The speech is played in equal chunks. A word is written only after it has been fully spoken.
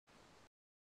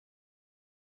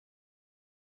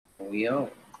We on.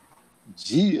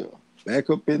 Jill, back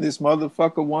up in this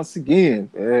motherfucker once again,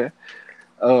 man.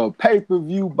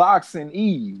 Pay-per-view boxing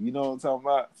eve. You know what I'm talking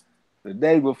about? The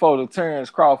day before the Terrence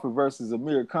Crawford versus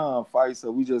Amir Khan fight.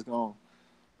 So we just gonna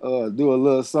do a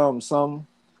little something.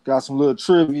 Got some little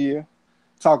trivia.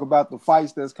 Talk about the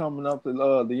fights that's coming up,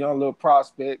 the young little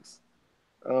prospects.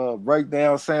 Break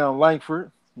down Sam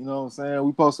Langford. You know what I'm saying?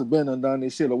 We supposed to been and done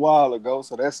this shit a while ago,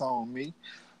 so that's on me.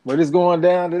 But it's going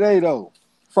down today though.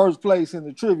 First place in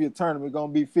the trivia tournament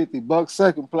gonna be $50.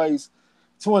 Second place,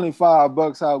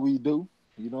 $25. How we do?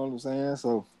 You know what I'm saying?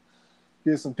 So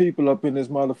get some people up in this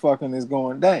motherfucker and it's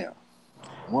going down.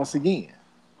 Once again.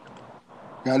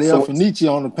 Got El So Fenici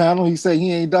on the panel. He said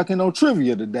he ain't ducking no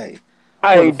trivia today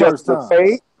I for the ain't ducking first the time.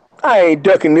 fade. I ain't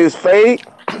ducking this fade.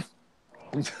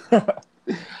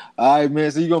 All right,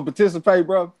 man. So you gonna participate,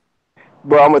 bro?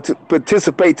 Bro, I'm gonna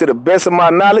participate to the best of my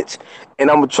knowledge, and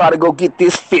I'm gonna try to go get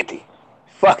this 50.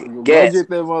 Fuck it, You go gas. get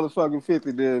that motherfucking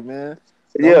 50 there, man.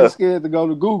 Don't be Yeah. scared to go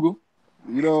to Google.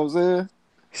 You know what I'm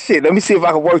Shit, let me see if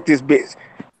I can work this bitch.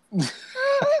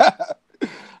 saying?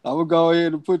 I'm gonna go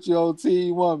ahead and put you on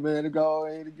team one, man, to go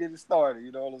ahead and get it started.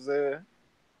 You know what I'm saying?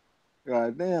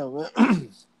 God damn, man.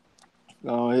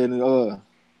 Go ahead and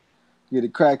get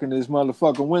it cracking. This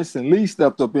motherfucking Winston Lee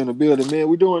stepped up in the building, man.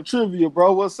 We doing trivia,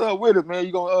 bro. What's up with it, man?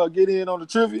 You gonna get in on the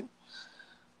trivia?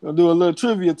 Gonna do a little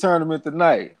trivia tournament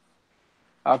tonight.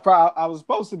 I was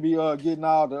supposed to be getting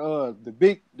all the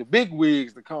big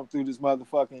wigs to come through this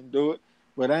motherfucker and do it,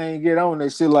 but I ain't get on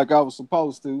that shit like I was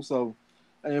supposed to. So,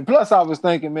 and plus I was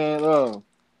thinking, man,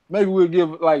 maybe we'll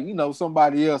give like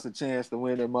somebody else a chance to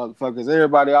win that motherfuckers.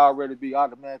 Everybody already be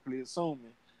automatically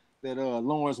assuming that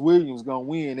Lawrence Williams gonna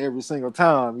win every single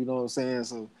time. You know what I'm saying?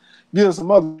 So, give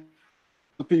some other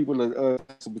people a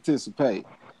chance to participate.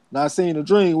 Not seeing a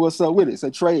dream. What's up with it? Say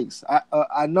Trace.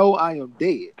 I know I am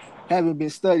dead. Haven't been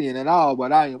studying at all,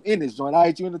 but I am in this joint. I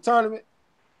hate you in the tournament.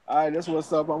 All right, that's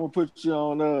what's up. I'm gonna put you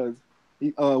on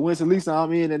Winston Lisa.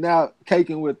 I'm in and out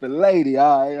caking with the lady.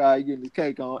 All right, getting the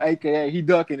cake on. AKA he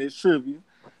ducking his trivia,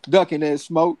 ducking that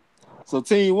smoke. So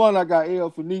team one, I got El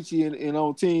Fenici, and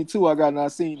on team two, I got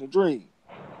Not Seen the Dream.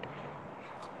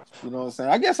 You know what I'm saying?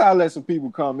 I guess I'll let some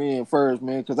people come in first,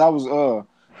 man, because I was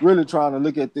really trying to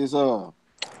look at this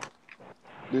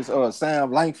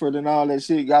Sam Langford and all that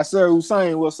shit. Got Sir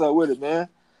Hussein, what's up with it, man?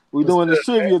 We What's doing good, this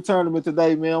trivia tournament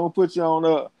today, man. I'm gonna put you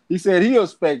on He said he a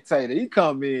spectator. He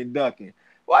come in ducking.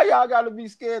 Why y'all gotta be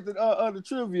scared of the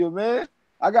trivia, man?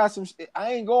 I got some.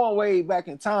 I ain't going way back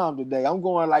in time today. I'm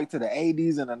going like to the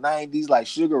 '80s and the '90s, like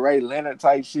Sugar Ray Leonard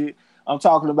type shit. I'm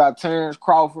talking about Terrence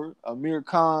Crawford, Amir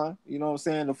Khan. You know what I'm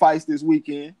saying? The fights this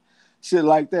weekend, shit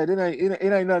like that. It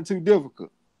ain't nothing too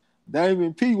difficult.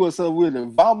 Damon P, what's up with it?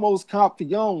 Vamos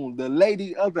Campeon, the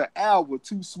lady of the hour,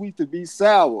 too sweet to be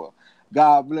sour.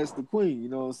 God bless the queen, you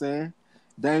know what I'm saying?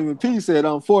 Damon P said,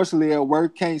 unfortunately at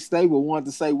work, can't stay, but wanted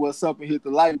to say what's up and hit the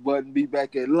like button, be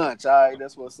back at lunch. All right,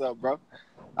 that's what's up, bro.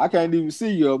 I can't even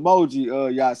see your emoji,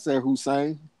 Yasser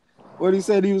Hussein. What he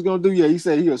said he was gonna do? Yeah, he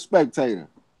said he a spectator.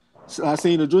 I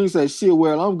seen the dream say, shit,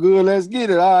 well, I'm good, let's get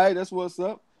it. All right, that's what's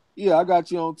up. Yeah, I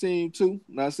got you on team two.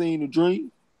 Not seen the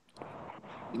dream.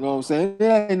 You know what I'm saying?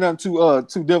 It ain't nothing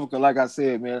too difficult, like I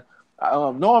said, man.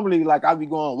 Normally, like I be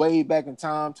going way back in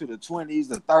time to the 20s,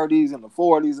 the 30s, and the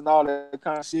 40s, and all that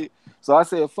kind of shit. So I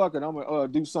said, fuck it, I'm gonna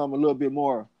do something a little bit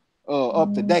more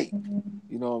up to date.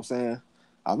 You know what I'm saying?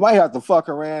 I might have to fuck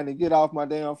around and get off my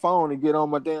damn phone and get on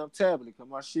my damn tablet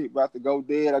because my shit about to go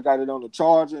dead. I got it on the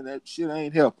charger and that shit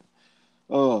ain't helping.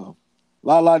 Uh,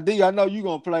 La D, I know you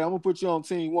gonna play. I'm gonna put you on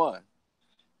team one.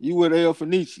 You with El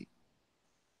Fenici.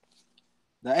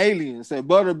 The alien said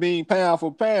Butterbean pound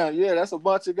for pound. Yeah, that's a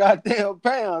bunch of goddamn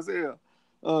pounds here.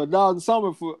 Dog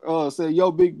Summer said, yo,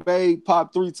 big babe,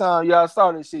 pop 3 times. Y'all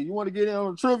started shit. You want to get in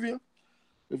on the trivia?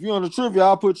 If you're on the trivia,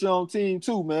 I'll put you on team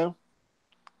two, man.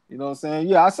 You know what I'm saying?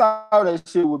 Yeah, I saw that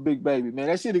shit with Big Baby, man.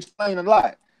 That shit explained a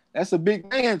lot. That's a big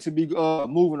man to be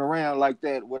moving around like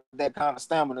that with that kind of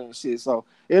stamina and shit. So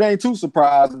it ain't too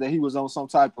surprising that he was on some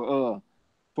type of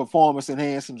performance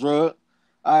enhancing drug.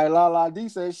 All right, La D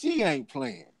said she ain't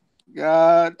playing.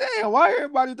 God damn, why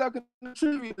everybody ducking the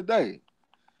trivia today?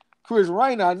 Chris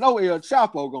Rayner, I know El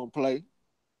Chapo gonna play.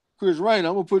 Chris Rayner,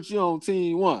 I'm gonna put you on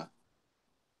team one.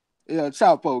 El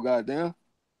Chapo, goddamn.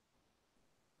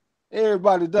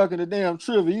 Everybody ducking the damn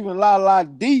trivia. Even La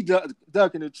D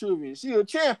ducking the trivia. She a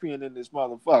champion in this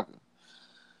motherfucker.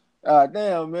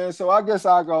 Damn, man. So I guess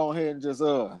I'll go ahead and just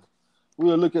we'll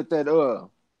look at that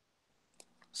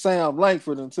Sam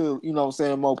Langford until, you know what I'm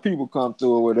saying, more people come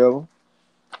through or whatever.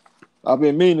 I've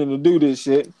been meaning to do this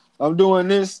shit. I'm doing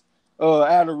this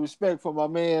out of respect for my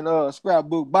man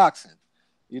Scrapbook Boxing.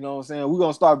 You know what I'm saying? We're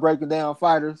gonna start breaking down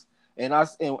fighters. And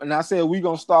I said we're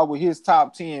gonna start with his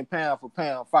top 10 pound for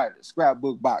pound fighters,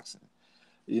 scrapbook boxing.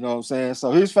 You know what I'm saying?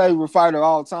 So his favorite fighter of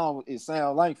all time is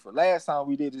Sam Langford. Last time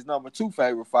we did his number 2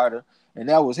 favorite fighter, and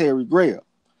that was Harry Greb.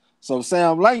 So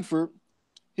Sam Langford,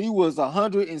 he was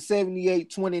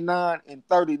 178, 29, and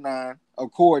 39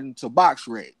 according to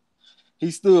BoxRec.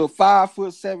 He stood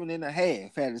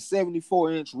 5'7.5", had a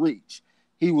 74-inch reach.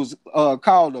 He was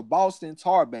called the Boston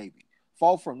Tar Baby.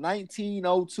 Fought from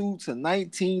 1902 to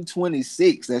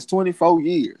 1926. That's 24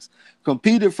 years.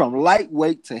 Competed from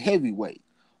lightweight to heavyweight.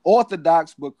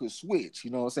 Orthodox, but could switch.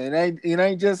 You know what I'm saying? It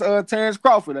ain't just Terrence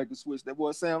Crawford that could switch. That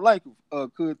boy Sam Langford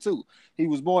could too. He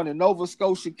was born in Nova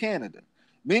Scotia, Canada.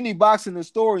 Many boxing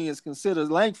historians consider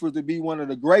Langford to be one of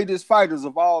the greatest fighters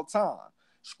of all time.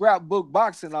 Scrapbook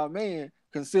Boxing, our man,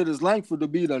 considers Langford to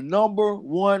be the number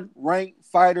 1 ranked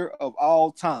fighter of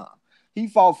all time. He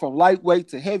fought from lightweight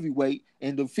to heavyweight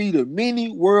and defeated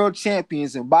many world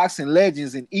champions and boxing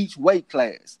legends in each weight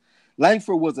class.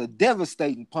 Langford was a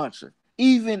devastating puncher,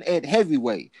 even at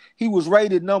heavyweight. He was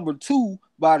rated number 2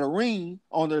 by the Ring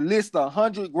on the list of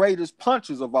 100 greatest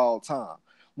punchers of all time.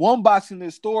 One boxing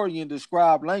historian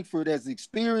described Langford as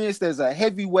experienced as a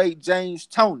heavyweight James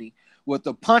Toney with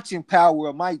the punching power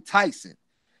of Mike Tyson.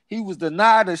 He was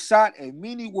denied a shot at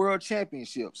many world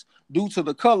championships due to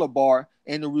the color bar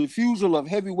and the refusal of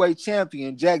heavyweight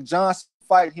champion Jack Johnson to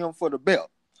fight him for the belt.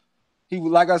 He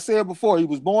was, like I said before, he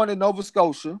was born in Nova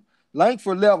Scotia.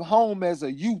 Langford left home as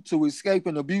a youth to escape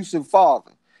an abusive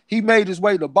father. He made his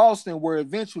way to Boston, where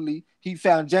eventually he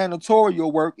found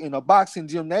janitorial work in a boxing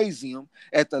gymnasium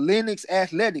at the Lenox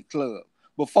Athletic Club.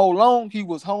 Before long, he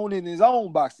was honing his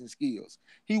own boxing skills.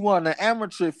 He won the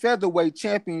amateur featherweight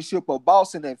championship of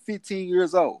Boston at 15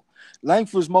 years old.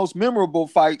 Langford's most memorable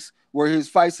fights were his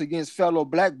fights against fellow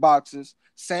black boxers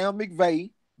Sam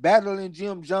McVeigh, battling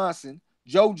Jim Johnson,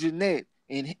 Joe Jeanette,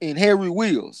 and Harry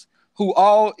Wheels, who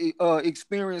all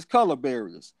experienced color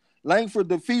barriers. Langford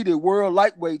defeated world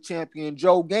lightweight champion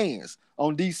Joe Gans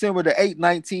on December the 8th,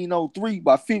 1903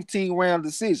 by 15-round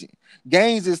decision.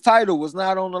 Gans' title was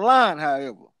not on the line,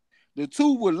 however. The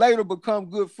two would later become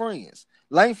good friends.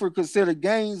 Langford considered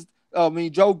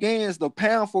Joe Gans the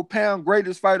pound-for-pound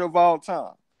greatest fighter of all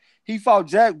time. He fought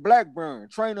Jack Blackburn,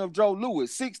 trainer of Joe Louis,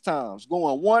 6 times,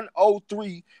 going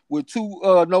 1-0-3 with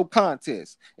 2 no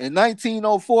contests. In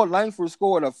 1904, Langford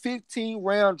scored a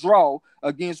 15-round draw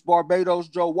against Barbados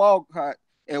Joe Walcott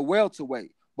at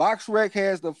welterweight. BoxRec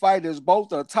has the fight as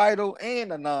both a title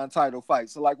and a non-title fight.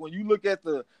 So, like, when you look at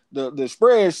the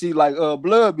spreadsheet, like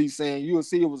Blood be saying, you'll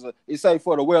see it say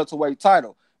for the welterweight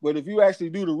title. But if you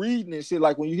actually do the reading and shit,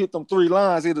 like when you hit them 3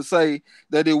 lines, it'll say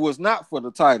that it was not for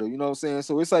the title. You know what I'm saying?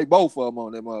 So it say both of them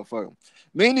on that motherfucker.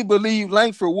 Many believe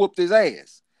Langford whooped his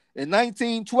ass. In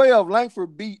 1912,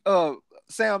 Langford beat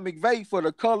Sam McVeigh for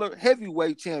the color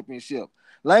heavyweight championship.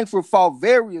 Langford fought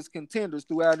various contenders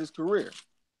throughout his career.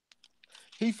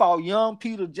 He fought young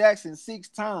Peter Jackson 6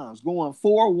 times, going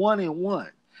 4-1-1.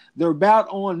 Their bout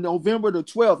on November the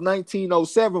 12th,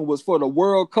 1907 was for the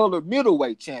World Color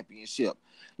Middleweight Championship.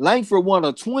 Langford won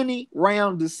a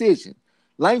 20-round decision.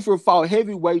 Langford fought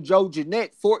heavyweight Joe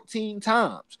Jeanette 14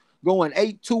 times, going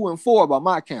 8-2-4 by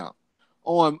my count.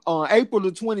 On April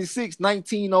the 26th,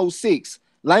 1906,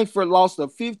 Langford lost a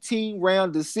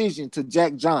 15-round decision to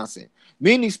Jack Johnson.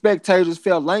 Many spectators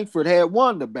felt Langford had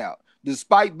won the bout,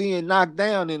 despite being knocked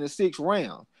down in the 6th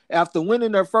round. After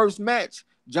winning their first match,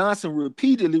 Johnson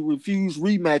repeatedly refused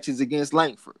rematches against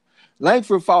Langford.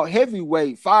 Langford fought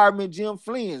heavyweight fireman Jim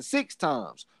Flynn 6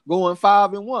 times, going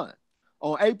 5-1.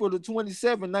 On April the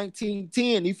 27th,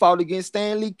 1910, he fought against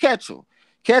Stanley Ketchel.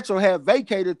 Ketchel had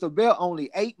vacated the belt only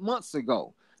 8 months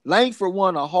ago. Langford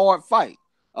won a hard fight.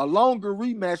 A longer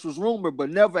rematch was rumored,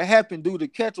 but never happened due to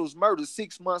Ketchel's murder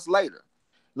 6 months later.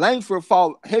 Langford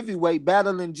fought heavyweight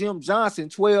battling Jim Johnson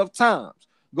 12 times,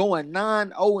 going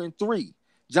 9-0-3.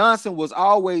 Johnson was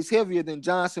always heavier than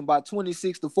Johnson by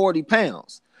 26 to 40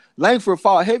 pounds. Langford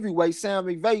fought heavyweight Sam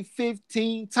McVeigh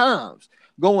 15 times,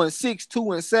 going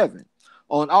 6-2-7.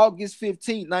 On August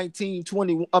 15,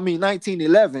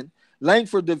 1911,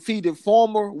 Langford defeated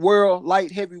former world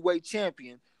light heavyweight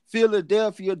champion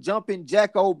Philadelphia Jumping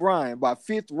Jack O'Brien by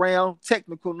 5th round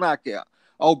technical knockout.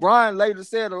 O'Brien later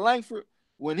said of Langford,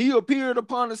 when he appeared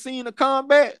upon the scene of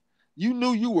combat, you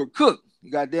knew you were cooked.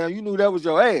 Goddamn, you knew that was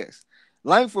your ass.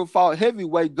 Langford fought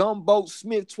heavyweight Gumboat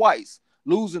Smith twice,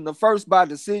 losing the first by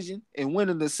decision and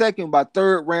winning the second by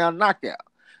 3rd round knockout.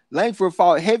 Langford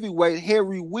fought heavyweight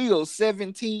Harry Wheels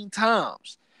 17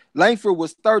 times. Langford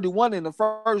was 31 in the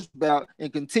first bout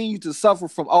and continued to suffer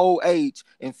from old age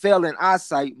and fell in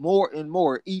eyesight more and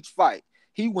more each fight.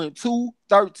 he went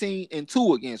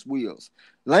 2-13-2 against Wills.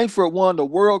 Langford won the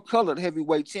World Colored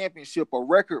Heavyweight Championship a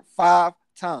record 5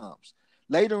 times.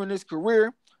 Later in his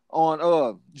career,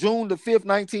 on June the 5th,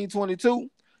 1922,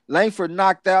 Langford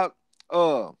knocked out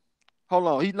hold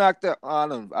on, he knocked out I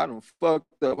don't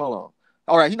fucked up. Hold on.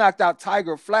 All right, he knocked out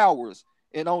Tiger Flowers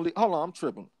and only hold on, I'm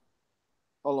tripping.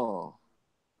 Hold on.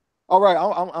 All right,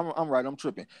 I'm right. I'm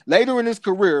tripping. Later in his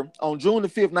career, on June the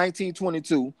 5th,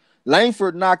 1922,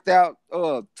 Langford knocked out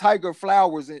Tiger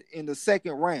Flowers in the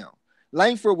second round.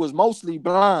 Langford was mostly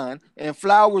blind, and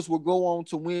Flowers would go on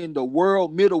to win the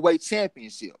World Middleweight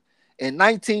Championship. In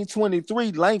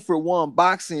 1923, Langford won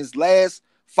boxing's last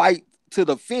fight to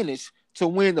the finish to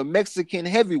win the Mexican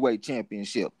Heavyweight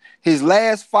Championship. His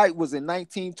last fight was in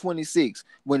 1926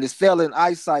 when his failing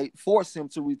eyesight forced him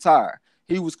to retire.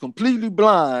 He was completely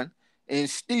blind and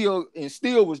still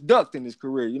was ducked in his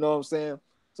career. You know what I'm saying?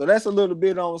 So that's a little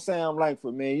bit on Sam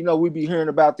Langford, man. You know, we be hearing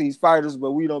about these fighters,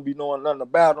 but we don't be knowing nothing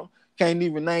about them. Can't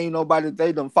even name nobody that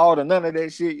they done fought or none of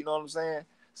that shit. You know what I'm saying?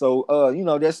 So, you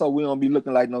know, that's so we don't be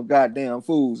looking like no goddamn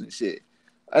fools and shit.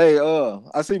 Hey,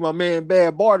 I see my man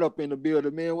Bad Bart up in the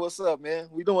building, man. What's up, man?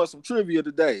 We doing some trivia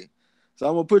today. So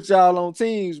I'm gonna put y'all on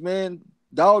teams, man.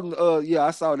 Dalton, yeah,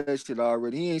 I saw that shit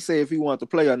already. He ain't say if he wanted to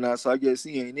play or not, so I guess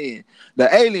he ain't in.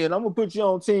 The Alien, I'm gonna put you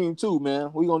on team too,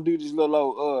 man. We gonna do this little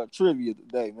old trivia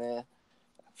today, man.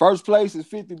 First place is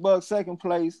 $50. Second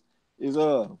place is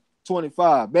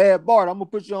 25. Bad Bart, I'm gonna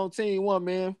put you on team 1,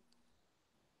 man.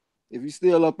 If you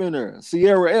still up in there.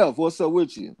 Sierra F, what's up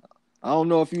with you? I don't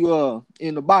know if you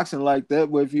in the boxing like that,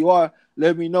 but if you are,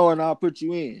 let me know and I'll put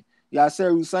you in. Yasser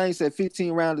Hussein said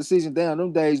 15-round decision. Damn,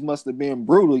 them days must have been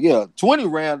brutal. Yeah,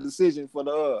 20-round decision for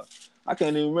the I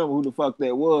can't even remember who the fuck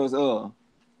that was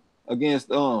against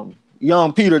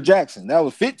young Peter Jackson. That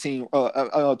was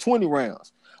 20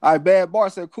 rounds. All right, Bad Bar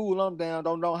said, cool, I'm down.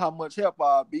 Don't know how much help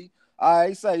I'll be.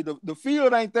 I say the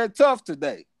field ain't that tough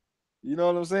today. You know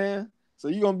what I'm saying? So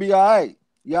you're gonna be all right.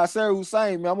 Yasser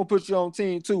Hussein, man, I'm gonna put you on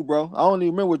team 2, bro. I don't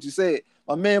even remember what you said.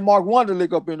 My man Mark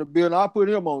Wonderlick up in the building. I'll put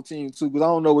him on team 2 because I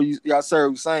don't know what Yasser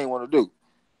Hussein want to do.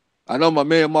 I know my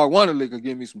man Mark Wonderlick will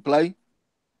give me some play.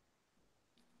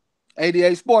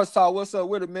 88 Sports Talk, what's up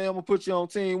with it, man? I'm gonna put you on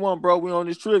team 1, bro. We on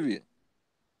this trivia.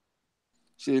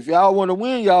 Shit, if y'all want to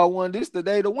win, y'all won this the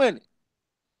day to win it.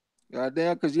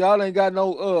 Goddamn, because y'all ain't got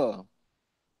no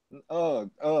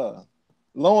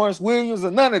Lawrence Williams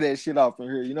or none of that shit off in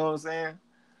here. You know what I'm saying?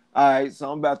 All right, so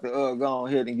I'm about to go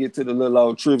ahead and get to the little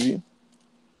old trivia.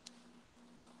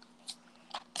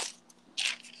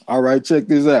 All right, check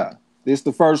this out. This is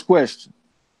the first question.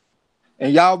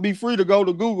 And y'all be free to go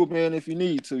to Google, man, if you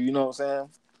need to. You know what I'm saying?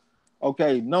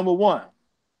 Okay, number 1.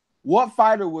 What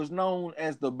fighter was known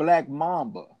as the Black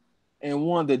Mamba and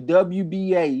won the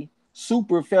WBA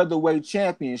Super Featherweight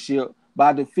Championship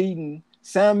by defeating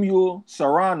Samuel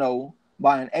Serrano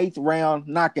by an 8th round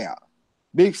knockout?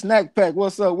 Big Snack Pack,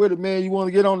 what's up with it, man? You want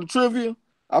to get on the trivia?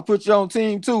 I'll put you on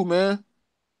team 2, man.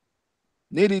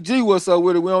 Nitty G, what's up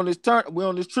with it? We on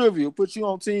this trivia. Put you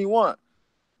on team 1.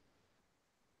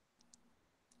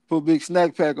 Put Big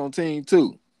Snack Pack on team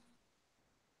 2.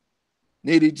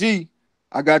 Nitty G,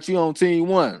 I got you on team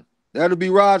 1. That'll be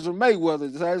Roger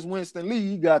Mayweather. That's Winston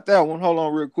Lee. He got that one. Hold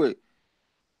on real quick.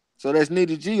 So that's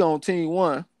Nitty G on team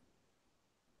 1.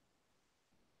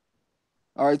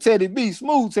 All right, Teddy B,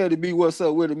 smooth Teddy B, what's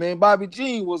up with it, man? Bobby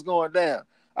Jean, what's going down?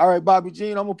 All right, Bobby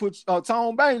Jean, I'm going to put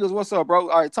Tone Bangers, what's up, bro?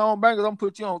 All right, Tone Bangers, I'm going to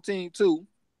put you on team 2.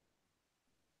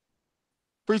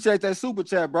 Appreciate that super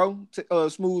chat, bro.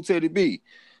 Smooth Teddy B.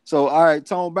 So, all right,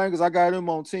 Tone Bangers, I got him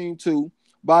on team 2.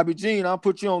 Bobby Jean, I'll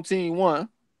put you on team 1.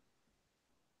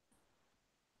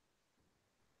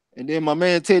 And then my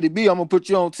man Teddy B, I'm going to put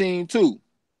you on team 2.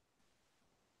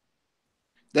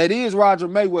 That is Roger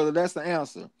Mayweather. That's the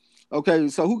answer. Okay,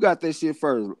 so who got that shit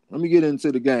first? Let me get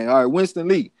into the game. All right, Winston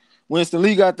Lee. Winston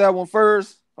Lee got that one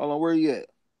first. Hold on, where you at?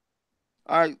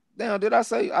 All right, damn, did I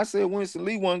said Winston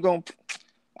Lee wasn't going to...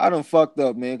 I done fucked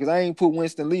up, man, because I ain't put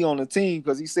Winston Lee on the team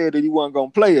because he said that he wasn't going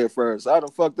to play at first. I done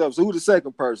fucked up. So who the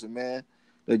second person, man,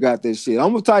 that got this shit?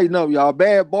 I'm going to tighten up, y'all.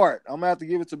 Bad Bart. I'm going to have to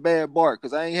give it to Bad Bart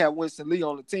because I ain't have Winston Lee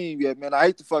on the team yet, man. I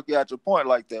hate to fuck you out your point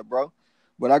like that, bro.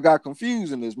 But I got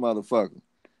confused in this motherfucker.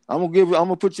 I'm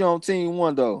gonna put you on team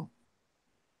 1, though.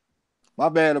 My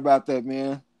bad about that,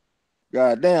 man.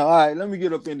 God damn. All right, let me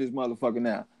get up in this motherfucker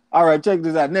now. All right, check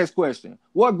this out. Next question.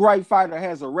 What great fighter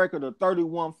has a record of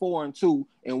 31-4-2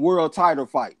 in world title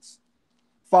fights?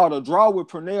 Fought a draw with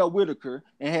Pernell Whitaker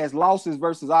and has losses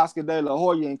versus Oscar De La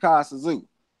Hoya and Kai Suzuki.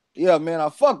 Yeah, man, I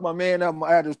fucked my man up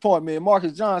at this point, man.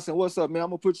 Marcus Johnson, what's up, man? I'm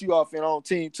gonna put you off in on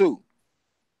team 2.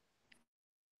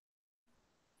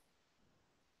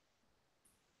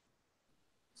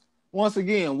 Once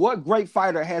again, what great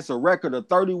fighter has a record of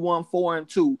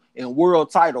 31-4-2 in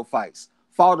world title fights?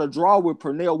 Fought a draw with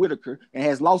Pernell Whitaker and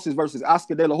has losses versus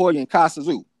Oscar De La Hoya and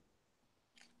Casazu.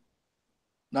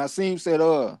 Naseem said,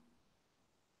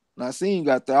 Naseem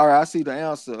got that. All right, I see the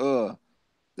answer.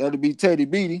 That'll be Teddy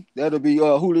Beatty. That'll be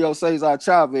Julio Cesar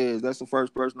Chavez. That's the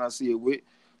first person I see it with.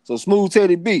 So Smooth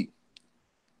Teddy B.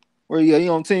 Where he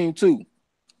on team 2.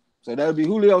 So that'll be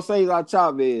Julio Cesar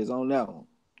Chavez on that one.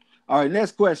 All right,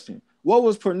 next question. What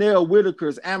was Pernell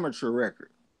Whitaker's amateur record?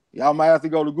 Y'all might have to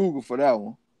go to Google for that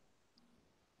one.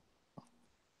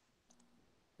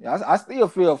 Yeah, I still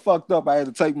feel fucked up. I had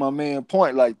to take my man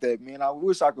point like that, man. I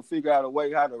wish I could figure out a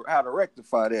way how to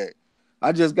rectify that.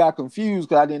 I just got confused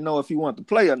because I didn't know if he wanted to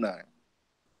play or not.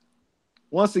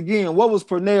 Once again, what was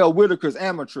Pernell Whitaker's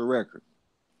amateur record?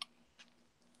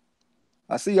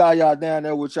 I see all y'all down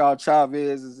there with y'all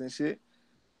Chavez's and shit.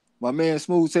 My man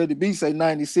Smooth Teddy B say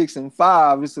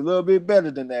 96-5. It's a little bit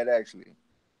better than that, actually.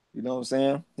 You know what I'm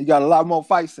saying? He got a lot more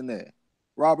fights than that.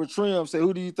 Robert Trim said,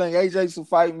 who do you think AJ should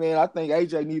fight, man? I think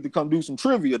AJ need to come do some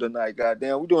trivia tonight,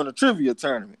 goddamn. We're doing a trivia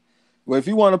tournament. Well, if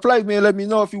you want to play, man, let me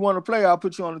know if you want to play. I'll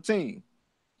put you on the team.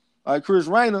 All right, Chris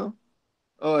Rayner,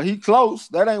 he close.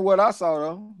 That ain't what I saw,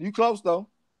 though. You close, though.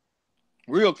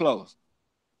 Real close.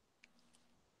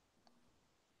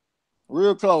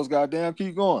 Real close, goddamn.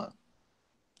 Keep going.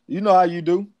 You know how you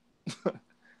do.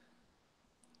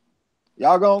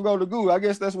 Y'all gonna go to Google. I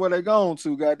guess that's where they going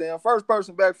to, goddamn. First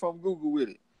person back from Google with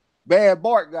it. Bad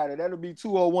Bart got it. That'll be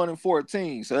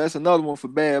 201-14. So that's another one for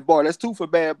Bad Bart. That's 2 for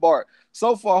Bad Bart.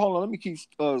 So far, hold on. Let me keep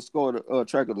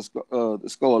track of the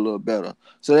score a little better.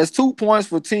 So that's 2 points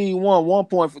for team 1, 1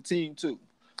 point for team 2.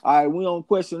 All right, we on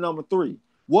question number 3.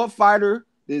 What fighter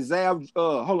did Zav?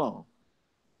 Hold on.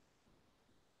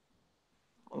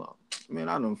 Man,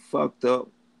 I done fucked up.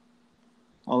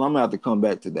 Hold on, I'm gonna have to come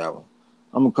back to that one.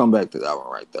 I'm gonna come back to that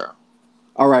one right there.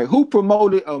 All right, who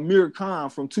promoted Amir Khan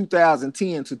from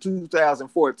 2010 to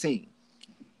 2014?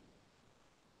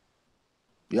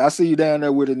 Yeah, I see you down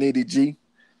there with a nitty G.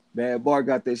 Bad Bart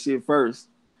got that shit first.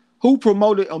 Who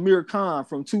promoted Amir Khan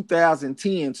from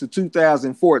 2010 to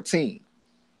 2014?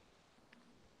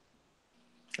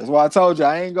 That's why I told you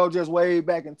I ain't go just way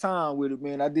back in time with it,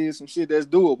 man. I did some shit that's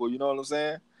doable. You know what I'm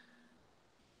saying?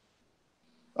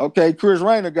 Okay, Chris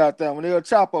Rayner got that one. El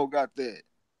Chapo got that.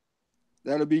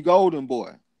 That'll be Golden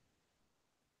Boy.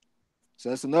 So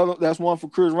that's one for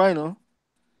Chris Rayner.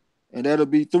 And that'll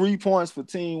be 3 points for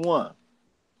team 1.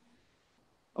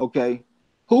 Okay.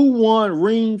 Who won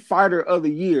Ring Fighter of the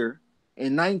Year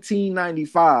in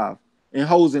 1995 and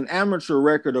holds an amateur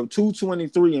record of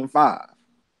 223-5?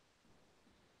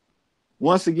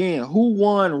 Once again, who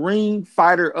won Ring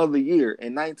Fighter of the Year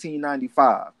in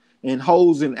 1995 and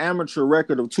holds an amateur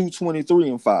record of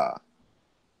 223-5?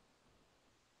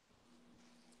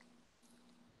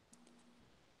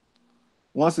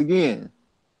 Once again,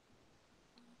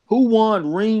 who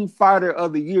won Ring Fighter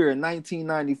of the Year in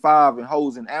 1995 and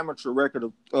holds an amateur record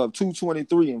of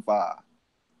 223-5?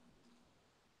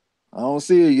 I don't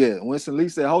see it yet. Winston Lee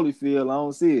said Holyfield. I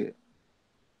don't see it.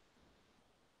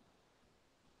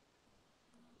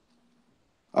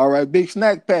 All right, Big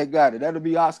Snack Pack got it. That'll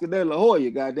be Oscar De La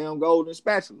Hoya, goddamn golden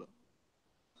spatula.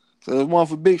 So there's one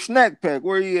for Big Snack Pack.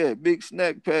 Where he at? Big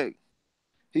Snack Pack.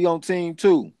 He on team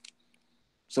 2.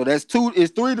 So that's 2.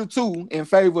 It's 3-2 in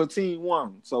favor of team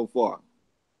 1 so far.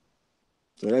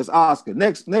 So that's Oscar.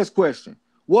 Next question.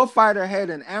 What fighter had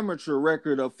an amateur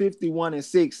record of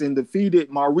 51-6 and defeated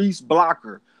Maurice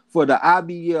Blocker for the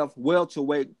IBF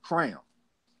welterweight crown?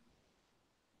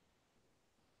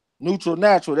 Neutral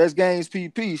Natural. That's Games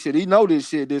PP. Shit, he know this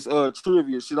shit, this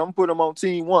trivia shit. I'm gonna put him on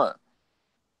team 1.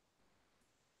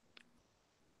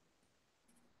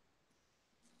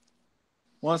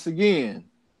 Once again,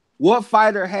 what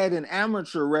fighter had an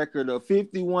amateur record of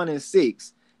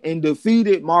 51-6 and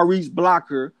defeated Maurice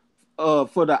Blocker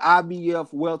for the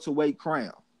IBF welterweight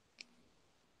crown?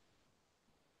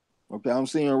 Okay, I'm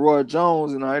seeing Roy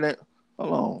Jones and all that.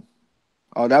 Hold on.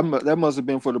 Oh, that must have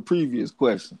been for the previous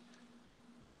question.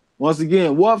 Once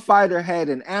again, what fighter had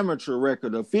an amateur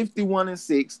record of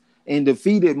 51-6 and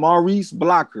defeated Maurice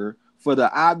Blocker for the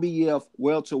IBF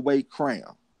welterweight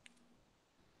crown?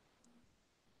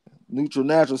 Neutral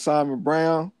Natural, Simon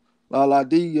Brown, Lala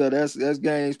D, yeah, that's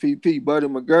Games PP, Buddy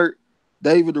McGirt,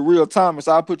 David the Real Thomas.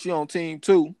 I'll put you on team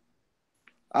 2.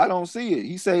 I don't see it.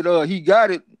 He said he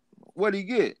got it. What'd he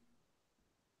get?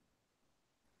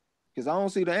 Because I don't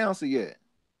see the answer yet.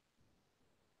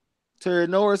 Terry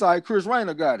Norris, all right, Chris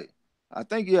Rayner got it. I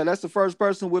think, yeah, that's the first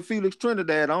person with Felix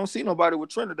Trinidad. I don't see nobody with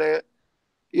Trinidad.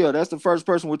 Yeah, that's the first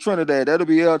person with Trinidad. That'll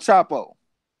be El Chapo.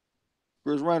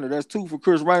 Chris Rayner, that's 2 for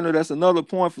Chris Rayner. That's another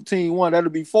point for Team 1. That'll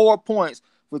be 4 points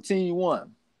for Team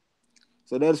 1.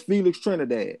 So that's Felix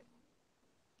Trinidad.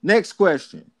 Next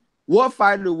question. What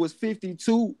fighter was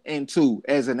 52-2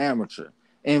 as an amateur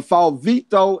and fought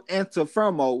Vito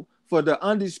Antuofermo for the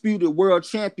undisputed world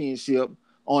championship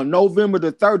on November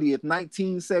the 30th,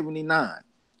 1979?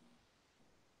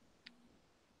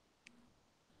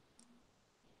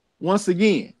 Once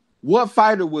again, what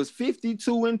fighter was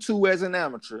 52-2 as an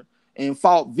amateur and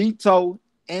fought Vito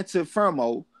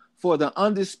Antuofermo for the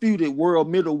undisputed world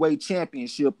middleweight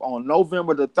championship on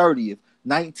November the 30th,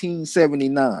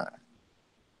 1979?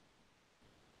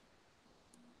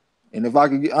 And if I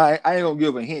could, I ain't gonna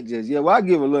give a hint just yet. Well, I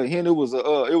give a little hint. It was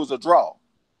a draw.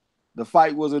 The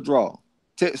fight was a draw.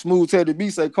 Smooth Teddy B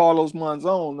say Carlos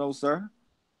Monzon. No, sir.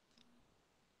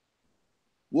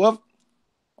 What?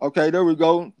 Okay, there we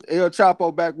go. El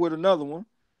Chapo back with another one.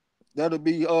 That'll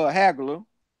be Hagler.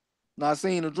 Now I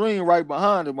seen a dream right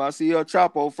behind him. I see El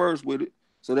Chapo first with it.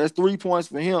 So that's 3 points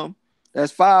for him.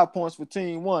 That's 5 points for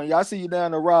Team 1. Y'all see you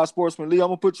down there, Rod Sportsman Lee. I'm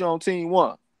gonna put you on Team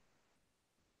 1.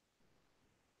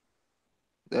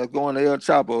 That's going to El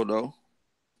Chapo though.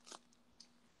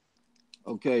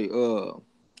 Okay. All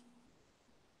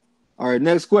right.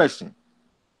 Next question.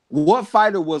 What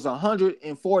fighter was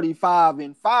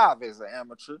 145-5 as an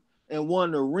amateur and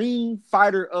won the Ring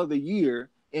Fighter of the Year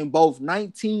in both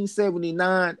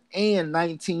 1979 and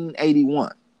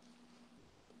 1981?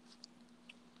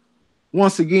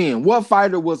 Once again, what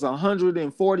fighter was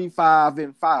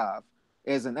 145-5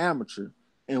 as an amateur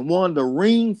and won the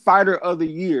Ring Fighter of the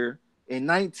Year in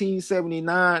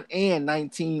 1979 and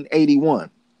 1981?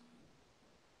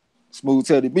 Smooth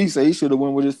Teddy B said he should have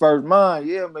went with his first mind.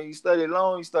 Yeah, man, you studied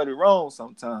long, you studied wrong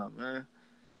sometime, man.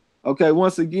 Okay,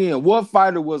 once again, what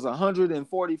fighter was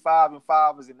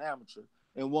 145-5 as an amateur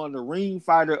and won the Ring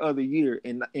Fighter of the Year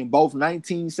in both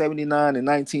 1979 and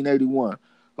 1981?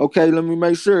 Okay, let me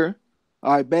make sure.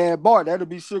 All right, Bad Bart, that'll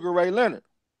be Sugar Ray Leonard.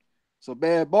 So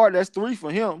Bad Bart, that's 3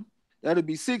 for him. That'll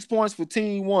be 6 points for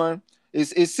Team 1.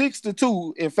 It's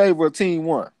 6-2 in favor of Team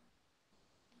 1.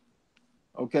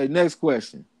 Okay, next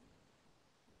question.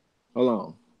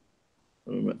 Hold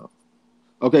on.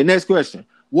 Okay, next question.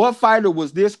 What fighter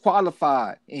was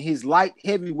disqualified in his light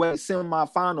heavyweight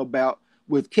semifinal bout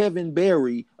with Kevin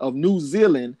Berry of New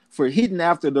Zealand for hitting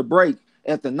after the break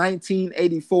at the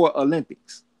 1984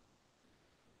 Olympics?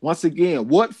 Once again,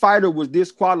 what fighter was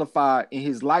disqualified in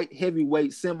his light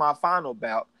heavyweight semifinal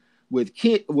bout with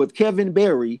Kevin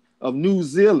Berry of New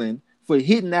Zealand for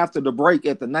hitting after the break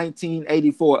at the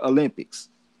 1984 Olympics?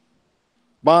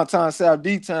 Bonton South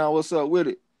D-Town, what's up with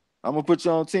it? I'm going to put you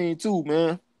on Team 2,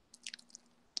 man.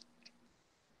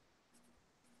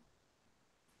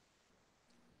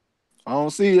 I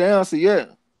don't see the answer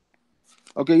yet.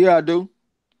 Okay, yeah, I do.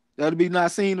 That'll be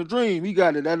Not Seen a Dream. He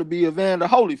got it. That'll be Evander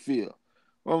Holyfield.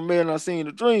 My man Not Seen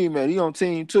a Dream, man. He on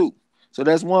Team 2. So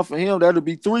that's 1 for him. That'll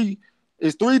be 3.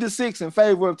 It's 3-6 in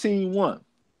favor of Team 1.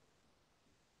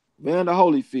 Evander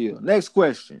Holyfield. Next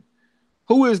question.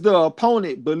 Who is the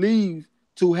opponent believed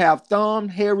to have thumbed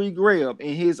Harry Greb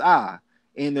in his eye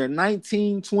in their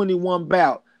 1921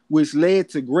 bout, which led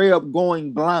to Greb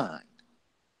going blind?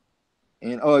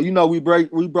 And you know, we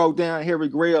broke down Harry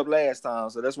Greb last time,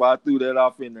 so that's why I threw that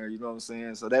off in there. You know what I'm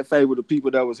saying? So that favored the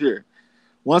people that was here.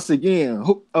 Once again,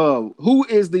 who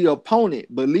is the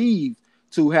opponent believed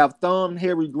to have thumbed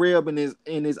Harry Greb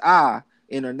in his eye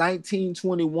in a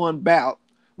 1921 bout,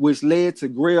 which led to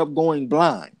Greb going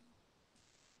blind?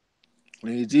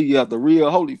 And you got the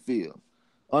real Holyfield.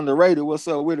 Underrated, what's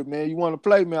up with it, man? You want to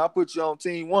play, man? I'll put you on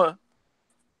Team 1.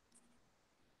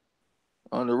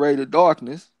 Underrated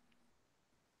Darkness.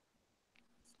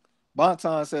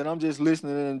 Bonton said, I'm just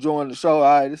listening and enjoying the show.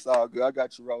 All right, it's all good. I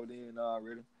got you rolled in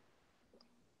already.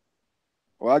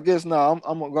 Well, I guess now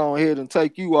I'm going to go ahead and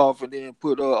take you off and then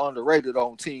put Underrated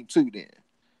on Team 2 then.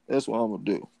 That's what I'm going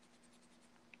to do.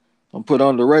 I'm put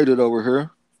Underrated over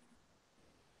here.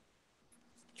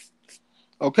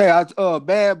 Okay,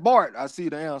 Bad Bart, I see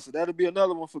the answer. That'll be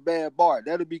another one for Bad Bart.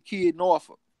 That'll be Kid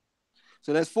Norfolk.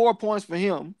 So that's 4 points for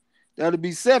him. That'll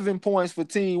be 7 points for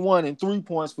Team 1 and 3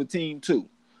 points for Team 2.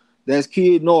 That's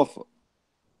Kid Norfolk.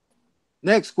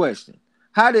 Next question.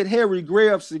 How did Harry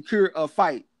Greb secure a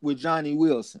fight with Johnny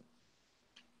Wilson?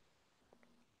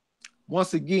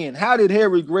 Once again, how did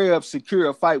Harry Greb secure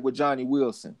a fight with Johnny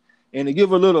Wilson? And to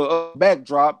give a little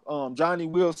backdrop, Johnny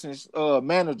Wilson's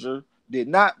manager did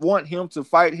not want him to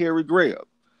fight Harry Greb.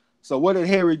 So what did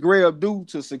Harry Greb do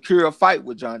to secure a fight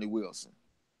with Johnny Wilson?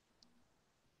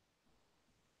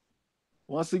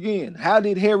 Once again, how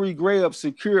did Harry Greb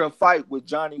secure a fight with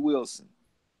Johnny Wilson?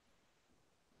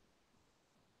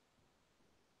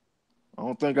 I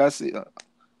don't think I see.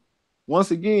 Once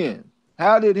again,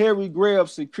 how did Harry Greb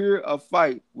secure a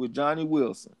fight with Johnny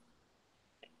Wilson?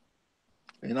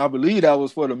 And I believe that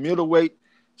was for the middleweight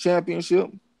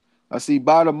championship. I see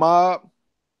by the mob.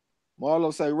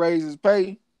 Marlo say raise his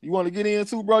pay. You want to get in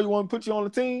too, bro? You want to put you on the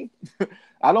team?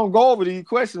 I don't go over these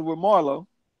questions with Marlo.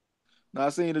 Now I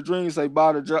seen the dream say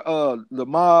by the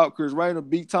mob. Chris Rayner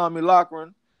beat Tommy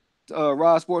Loughran.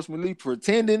 Rod Sportsman Lee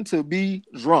pretending to be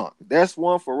drunk. That's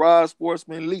one for Rod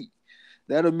Sportsman Lee.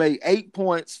 That'll make 8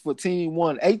 points for Team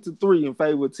 1, 8-3 in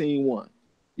favor of Team 1.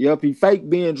 Yep, he faked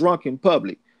being drunk in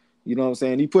public. You know what I'm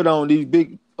saying? He put on these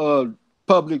big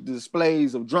public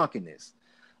displays of drunkenness.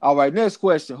 All right, next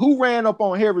question. Who ran up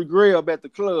on Harry Greb at the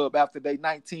club after their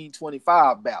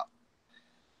 1925 bout?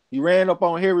 He ran up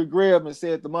on Harry Greb and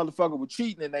said the motherfucker was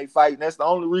cheating in their fight, and that's the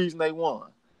only reason they won.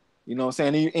 You know what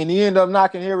I'm saying? And he ended up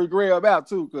knocking Harry Greb out,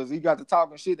 too, because he got to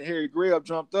talking shit, and Harry Greb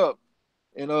jumped up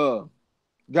and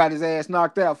got his ass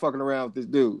knocked out fucking around with this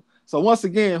dude. So once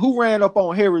again, who ran up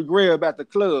on Harry Greb at the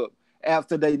club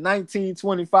after their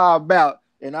 1925 bout?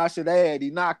 And I should add, he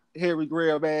knocked Harry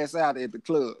Greb ass out at the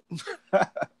club. All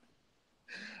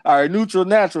right, neutral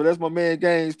natural. That's my man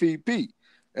Gaines PP.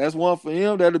 That's one for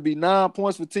him. That'll be 9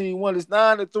 points for Team 1. It's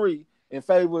 9-3 in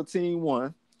favor of Team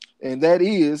 1. And that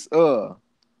is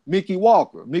Mickey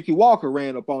Walker. Mickey Walker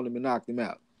ran up on him and knocked him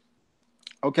out.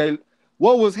 Okay,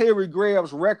 what was Harry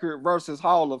Greb's record versus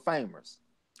Hall of Famers?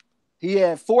 He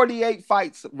had 48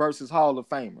 fights versus Hall of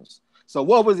Famers. So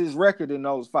what was his record in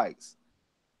those fights?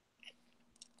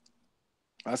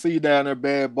 I see you down there,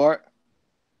 Bad Bart.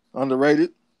 Underrated.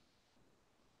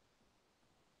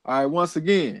 All right, once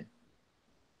again.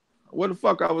 Where the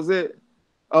fuck I was at?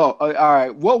 Oh, all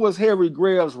right. What was Harry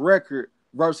Greb's record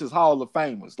versus Hall of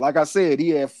Famers? Like I said, he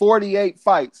had 48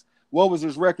 fights. What was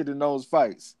his record in those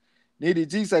fights? Nitty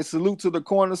G say, salute to the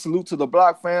corner, salute to the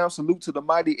block fam, salute to the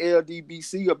mighty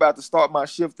LDBC, about to start my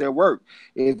shift at work.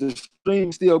 If the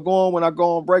stream's still going, when I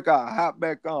go on break, I'll hop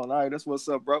back on. All right, that's what's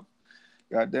up, bro.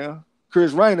 Goddamn.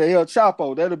 Chris Rayner, El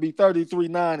Chapo, that'll be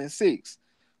 33-9-6.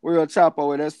 Where El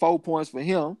Chapo at? That's 4 points for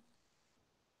him.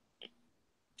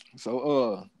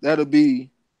 So that'll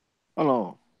be, hold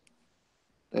on.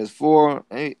 That's 4,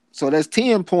 8. So that's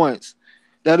 10 points.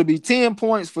 That'll be 10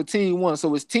 points for Team 1.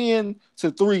 So it's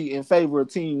 10-3 in favor of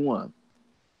Team 1.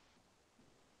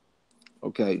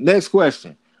 Okay, next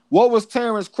question. What was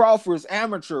Terrence Crawford's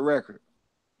amateur record?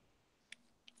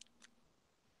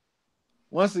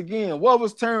 Once again, what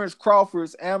was Terrence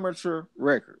Crawford's amateur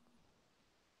record?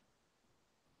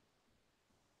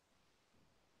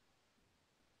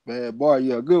 Bad bar,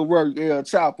 yeah. Good work, El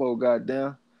Chapo,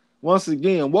 goddamn. Once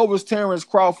again, what was Terrence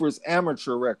Crawford's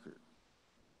amateur record?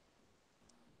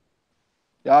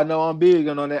 Y'all know I'm big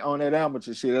on that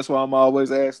amateur shit. That's why I'm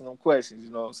always asking them questions,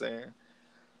 you know what I'm saying?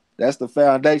 That's the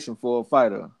foundation for a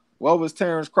fighter. What was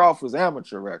Terrence Crawford's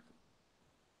amateur record?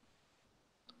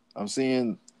 I'm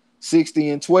seeing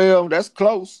 60-12. That's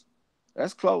close.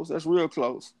 That's close. That's real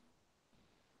close.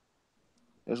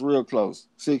 That's real close.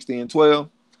 60-12.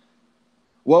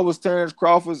 What was Terrence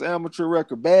Crawford's amateur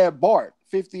record? Bad Bart,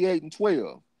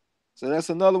 58-12. So that's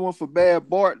another one for Bad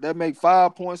Bart. That make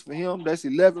 5 points for him. That's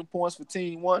 11 points for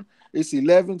Team 1. It's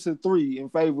 11-3 in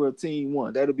favor of Team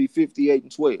 1. That'll be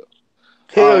 58-12.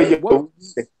 Hell yeah.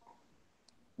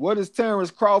 What is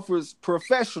Terrence Crawford's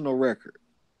professional record?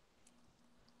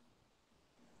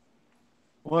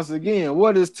 Once again,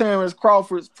 what is Terrence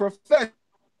Crawford's professional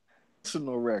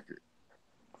record?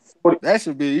 40, that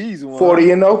should be an easy one.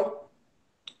 40-0.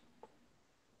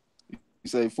 You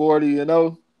say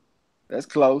 40-0? That's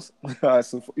close.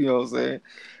 So, you know what I'm saying?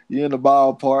 You're in the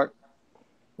ballpark.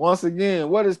 Once again,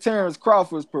 what is Terrence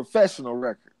Crawford's professional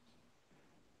record?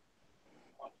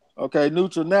 Okay,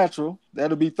 neutral natural.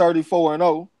 That'll be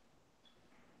 34-0.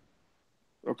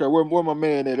 Okay, where my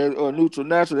man at? Neutral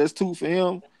natural. That's 2 for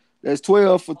him. That's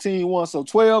 12 for Team 1. So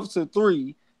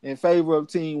 12-3 in favor of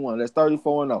Team 1. That's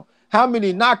 34-0. How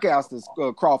many knockouts does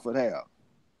Crawford have?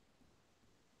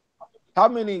 How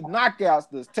many knockouts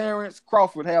does Terrence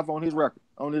Crawford have on his record,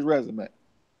 on his resume?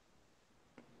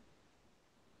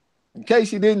 In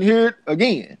case you didn't hear it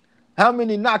again, how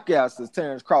many knockouts does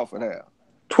Terrence Crawford have?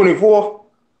 24.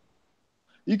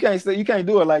 You can't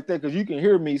do it like that because you can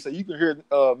hear me, so you can hear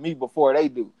me before they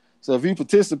do. So if you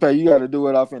participate, you got to do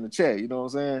it off in the chat. You know what I'm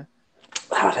saying?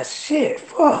 Oh, that's shit.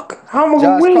 Fuck. How am I Josh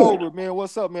gonna win? Colbert, man,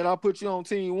 what's up, man? I'll put you on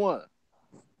Team 1.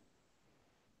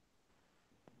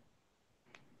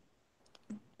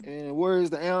 And where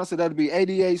is the answer? That'll be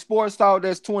 88 Sports Talk.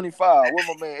 That's 25. Where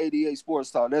my man 88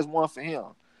 Sports Talk? That's 1 for him.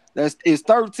 It's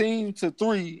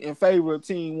 13-3 in favor of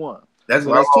Team 1. That's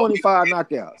so that's 25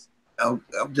 knockouts. I'm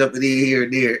jumping in here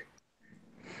and there.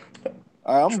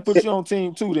 All right, I'm gonna put you on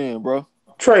team 2 then, bro.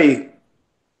 Trey,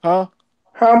 Huh?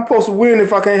 how I'm supposed to win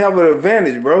if I can't have an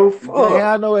advantage, bro? You can't Fuck.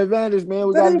 have no advantage, man.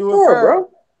 We That gotta ain't do it fair, fair. bro.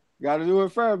 Gotta do it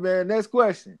fair, man. Next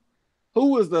question. Who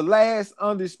was the last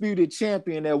undisputed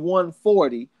champion at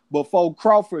 140 before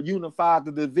Crawford unified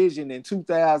the division in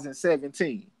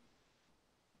 2017?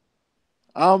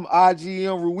 I'm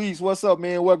IGM Ruiz. What's up,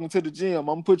 man? Welcome to the gym. I'm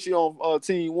gonna put you on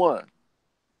team 1.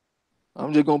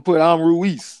 I'm just gonna put I'm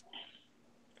Ruiz.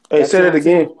 Hey, Got say you that on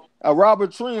again. team.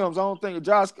 Robert Trims. I don't think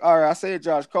Josh. All right, I said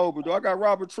Josh Cole, but do I got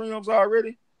Robert Trims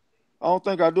already? I don't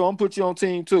think I do. I'm gonna put you on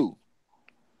team 2.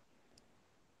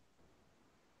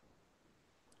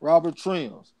 Robert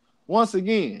Trims. Once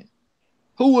again,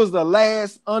 who was the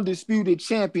last undisputed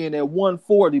champion at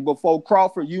 140 before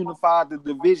Crawford unified the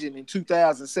division in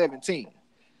 2017?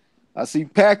 I see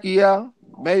Pacquiao,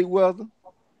 Mayweather,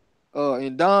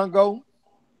 Indongo.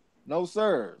 No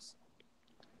sirs.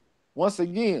 Once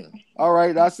again, all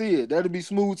right, I see it. That'll be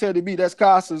Smooth Teddy B. That's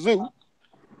Kai Suzu.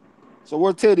 So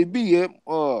where Teddy B at?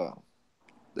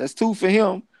 That's 2 for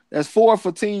him. That's 4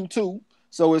 for team 2.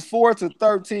 So it's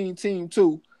 4-13 team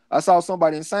 2. I saw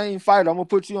somebody insane fight. I'm gonna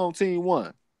put you on team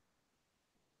 1.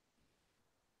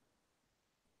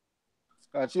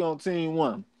 Got you on team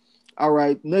 1. All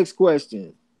right, next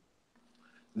question.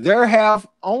 There have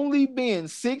only been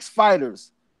 6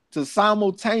 fighters to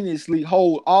simultaneously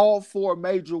hold all 4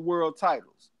 major world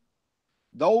titles.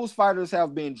 Those fighters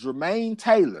have been Jermaine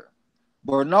Taylor,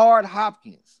 Bernard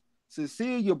Hopkins,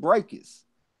 Cecilia Brækhus,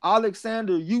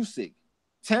 Alexander Usyk,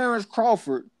 Terrence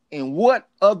Crawford, and what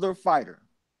other fighter?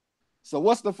 So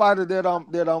what's the fighter that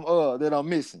I'm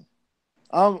missing?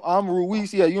 I'm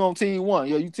Ruiz. Yeah, you on team 1.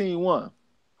 Yeah, you team 1.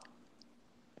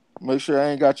 Make sure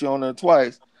I ain't got you on there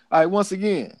twice. All right, once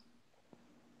again,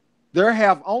 there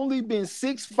have only been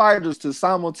 6 fighters to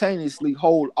simultaneously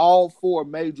hold all 4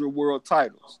 major world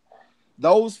titles.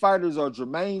 Those fighters are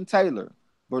Jermaine Taylor,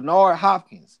 Bernard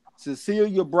Hopkins,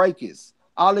 Cecilia Brækhus,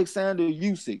 Alexander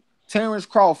Usyk, Terrence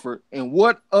Crawford, and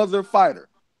what other fighter?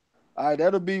 All right,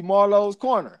 that'll be Marlo's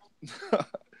corner.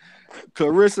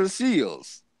 Clarissa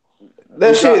Shields.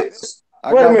 That shit.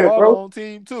 I Wait a got minute, Marlo bro. on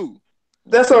team 2.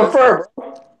 That's unfair,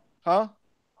 bro. Huh?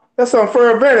 That's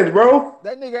unfair advantage, bro.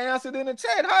 That nigga answered in the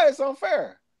chat. How it's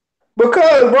unfair?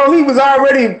 Because, bro, he was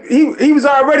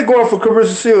already going for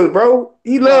Carissa Shields, bro.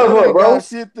 He Bro, love that her, ain't got bro.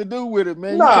 shit to do with it,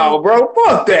 man. No, bro,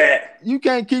 fuck that. You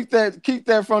can't keep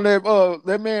that from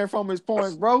that man from his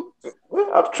points, bro.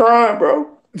 I'm trying,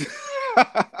 bro.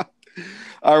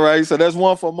 All right, so that's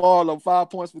 1 for Marlo, 5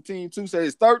 points for team 2. So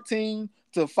it's 13-5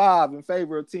 in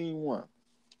favor of team 1.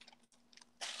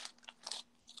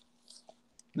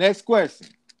 Next question.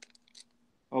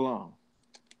 Hold on.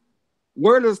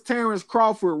 Where does Terrence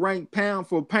Crawford rank pound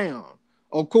for pound?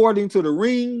 According to the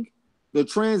Ring, the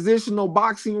Transitional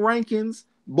Boxing Rankings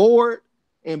Board,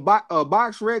 and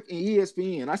BoxRec and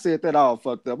ESPN. I said that all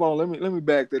fucked up. Oh, let me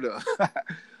back that up.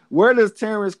 Where does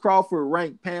Terrence Crawford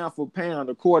rank pound for pound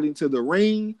according to the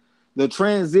Ring, the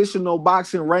Transitional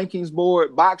Boxing Rankings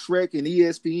Board, BoxRec, and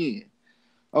ESPN?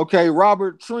 Okay,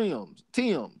 Robert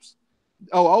Timms.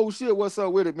 Oh shit, what's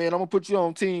up with it, man? I'm gonna put you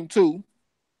on team 2.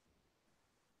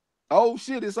 Oh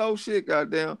shit, it's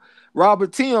goddamn.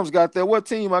 Robert Timms got that. What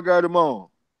team I got him on?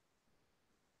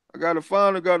 I gotta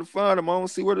find him. I don't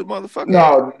see where the motherfucker at.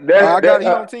 No, I got he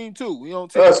on team 2. He on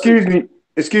team 2.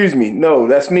 Excuse me. No,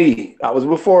 that's me. I was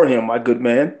before him, my good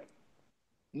man.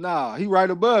 Nah, he right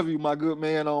above you, my good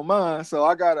man, on mine. So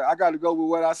I gotta go with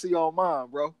what I see on mine,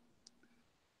 bro.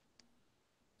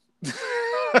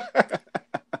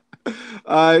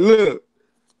 All right, look.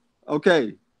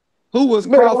 Okay. Who was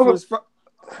Crawford's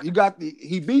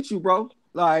he beat you, bro. All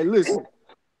right, listen.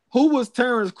 Who was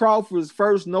Terrence Crawford's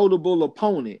first notable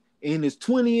opponent in his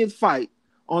 20th fight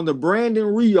on the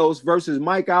Brandon Rios versus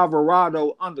Mike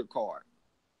Alvarado undercard?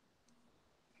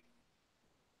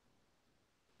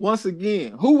 Once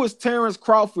again, who was Terrence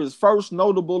Crawford's first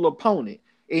notable opponent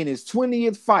in his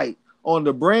 20th fight on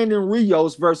the Brandon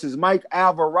Rios versus Mike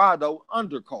Alvarado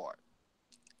undercard?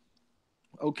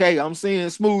 Okay, I'm seeing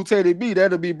Smooth Teddy B.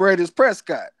 That'll be Bradis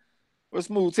Prescott. Where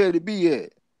Smooth Teddy B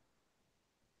at?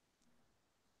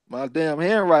 My damn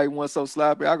handwriting wasn't so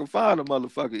sloppy. I can find a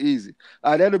motherfucker easy.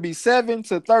 All right, that'll be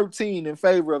 7-13 in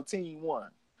favor of team 1.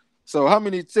 So how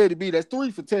many Teddy B? That's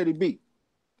 3 for Teddy B.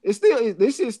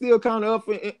 This shit's still kind of up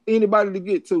for anybody to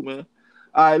get to, man.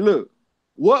 All right, look.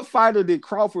 What fighter did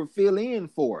Crawford fill in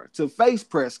for to face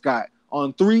Prescott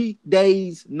on 3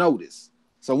 days' notice?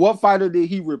 So what fighter did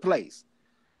he replace?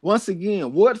 Once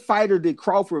again, what fighter did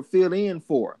Crawford fill in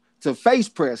for to face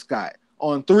Prescott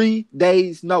on 3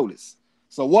 days' notice?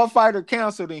 So what fighter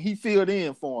canceled and he filled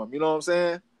in for him? You know what I'm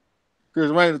saying?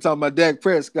 Chris Rainer talking about Dak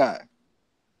Prescott.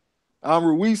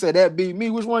 Ruiz said that beat me.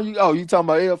 Which one you? Oh, you talking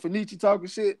about El Fenici talking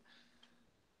shit?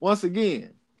 Once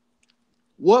again,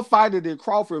 what fighter did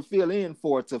Crawford fill in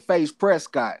for to face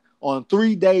Prescott on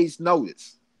 3 days'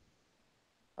 notice?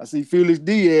 I see Felix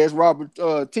Diaz,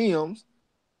 Robert Timms,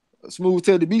 Smooth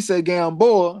Teddy B said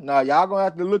Gamboa. Now y'all gonna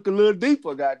have to look a little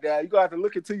deeper, goddamn. You gonna have to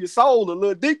look into your soul a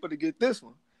little deeper to get this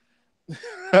one.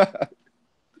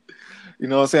 You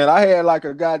know what I'm saying? I had like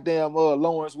a goddamn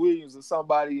Lawrence Williams or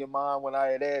somebody in mind when I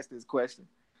had asked this question.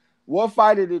 What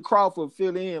fighter did Crawford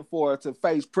fill in for to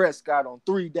face Prescott on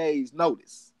 3 days'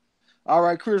 notice? All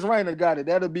right, Chris Rainer got it.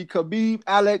 That'll be Khabib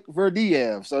Alek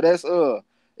Verdiev. So that's El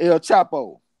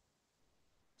Chapo.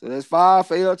 So that's 5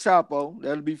 for El Chapo.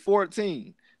 That'll be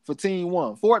 14 for Team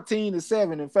 1.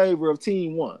 14-7 in favor of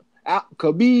Team 1.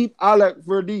 Khabib Alek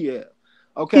Verdiev.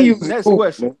 Okay, next Google,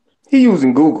 question. Man. He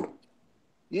using Google.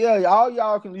 Yeah, all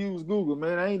y'all can use Google,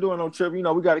 man. I ain't doing no trip. You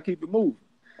know, we got to keep it moving.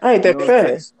 I ain't that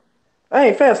fast. I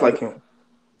ain't fast like him.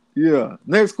 Yeah.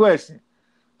 Next question.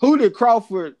 Who did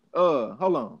Crawford hold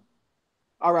on.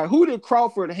 All right, who did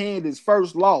Crawford hand his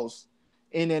first loss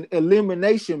in an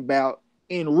elimination bout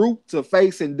en route to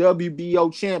facing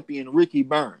WBO champion Ricky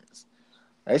Burns?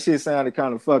 That shit sounded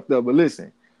kind of fucked up, but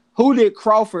listen. Who did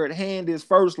Crawford hand his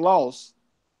first loss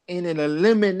in an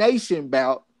elimination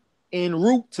bout en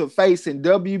route to facing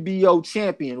WBO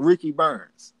champion Ricky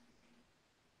Burns?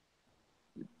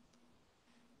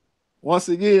 Once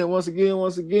again,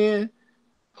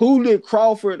 who did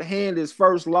Crawford hand his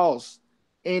first loss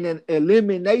in an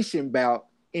elimination bout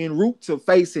en route to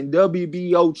facing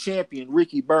WBO champion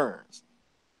Ricky Burns?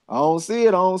 I don't see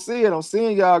it. I'm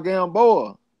seeing y'all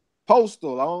Gamboa.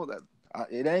 Postal.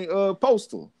 It ain't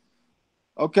Postal.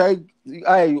 Okay.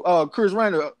 Hey, Chris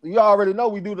Rainer, you already know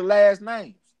we do the last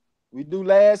names. We do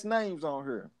last names on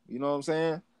here. You know what I'm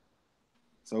saying?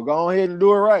 So go ahead and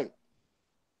do it right.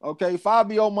 Okay,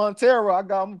 Fabio Montero, I'm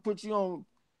gonna put you on.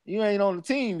 You ain't on the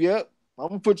team yet. I'm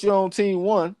gonna put you on team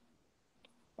 1.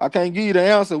 I can't give you the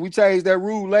answer. We changed that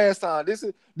rule last time.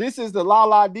 This is the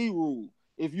La D rule.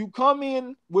 If you come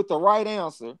in with the right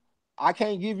answer, I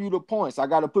can't give you the points. I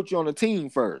got to put you on the team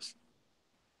first.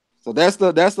 So that's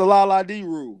the La D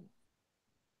rule.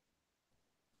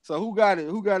 So who got it?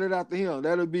 Who got it after him?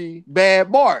 That'll be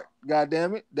Bad Bart. God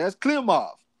damn it. That's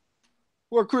Klimov.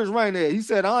 Where Chris Rainer at? He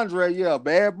said Andre, yeah,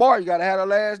 Bad Bart. You got to have the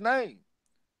last name.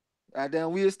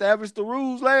 Goddamn, we established the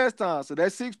rules last time. So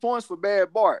that's 6 points for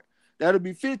Bad Bart. That'll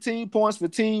be 15 points for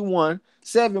Team 1,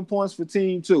 7 points for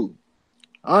Team 2.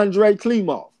 Andre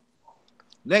Klimov.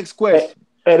 Next question.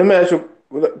 Hey, let me ask you.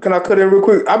 Can I cut in real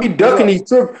quick? I be ducking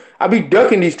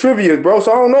these trivias, bro.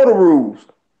 So I don't know the rules.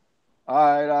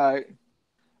 All right.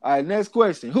 Next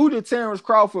question. Who did Terrence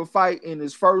Crawford fight in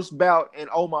his first bout in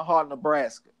Omaha,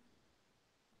 Nebraska?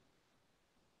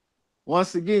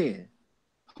 Once again,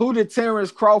 who did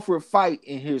Terrence Crawford fight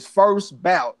in his first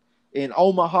bout in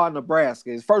Omaha,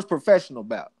 Nebraska? His first professional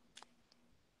bout.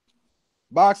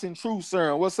 Boxing Truth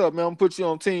Serum. What's up, man? I'm gonna put you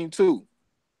on team 2.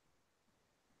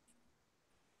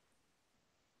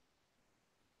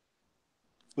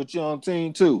 Put you on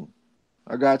team 2.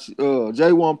 I got you.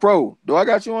 J1 Pro. Do I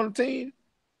got you on the team?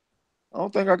 I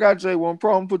don't think I got J1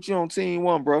 Pro. I'm gonna put you on team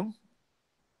 1, bro.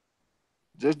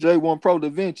 Just J1 Pro Da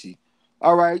Vinci.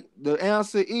 All right. The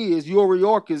answer is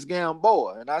Yuriorkis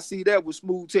Gamboa. And I see that with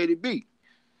Smooth Teddy B.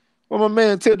 Where my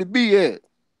man Teddy B at?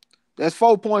 That's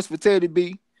 4 points for Teddy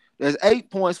B. That's 8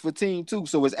 points for team 2.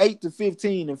 So it's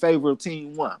 8-15 in favor of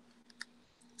team 1.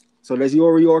 So that's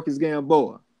Yuriorkis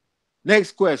Gamboa.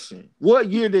 Next question. What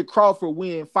year did Crawford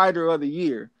win Fighter of the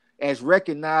Year as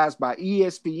recognized by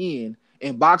ESPN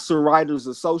and Boxer Writers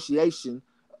Association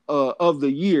of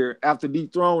the year after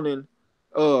dethroning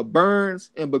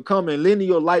Burns and becoming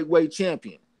lineal lightweight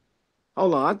champion?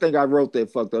 Hold on. I think I wrote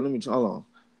that fucked up. Hold on.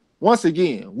 Once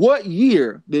again, what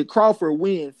year did Crawford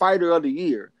win Fighter of the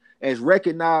Year as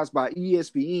recognized by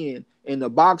ESPN and the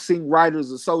Boxing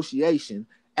Writers Association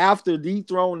after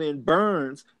dethroning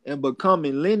Burns and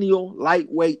becoming lineal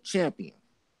lightweight champion?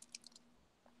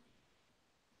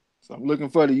 So I'm looking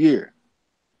for the year.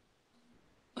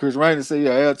 Chris Rainer said,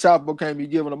 yeah, El Chapo can't be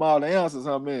giving them all the answers,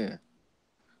 huh, man?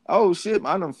 Oh, shit,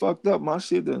 I done fucked up. My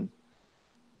shit wasn't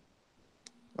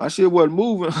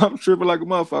moving. I'm tripping like a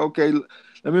motherfucker. Okay,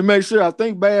 let me make sure. I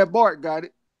think Bad Bart got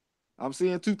it. I'm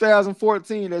seeing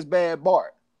 2014, that's Bad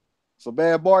Bart. So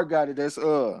Bad Bart got it.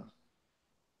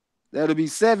 That'll be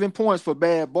 7 points for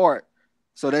Bad Bart.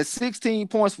 So that's 16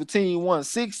 points for team 1,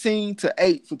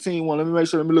 16-8 for team 1. Let me make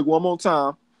sure. Let me look one more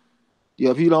time.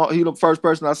 Yep, he the first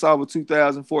person I saw with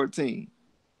 2014.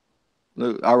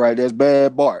 Look, all right, that's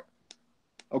Bad Bart.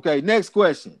 Okay, next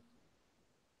question.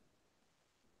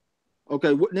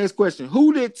 Okay, next question.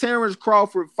 Who did Terrence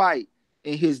Crawford fight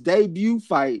in his debut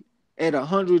fight at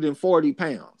 140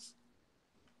 pounds?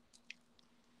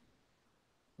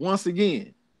 Once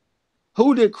again,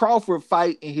 who did Crawford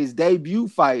fight in his debut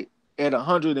fight at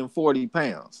 140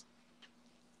 pounds?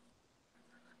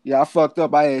 Yeah, I fucked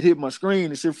up. I had hit my screen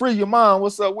and shit. Free your mind.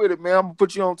 What's up with it, man? I'm gonna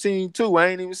put you on team 2. I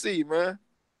ain't even see you, man.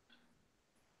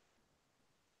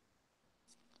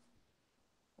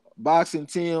 Boxing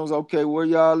teams, okay, where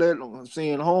y'all at? I'm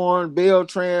seeing Horn,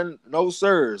 Beltran, no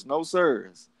sirs, no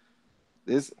sirs.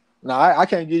 This no, I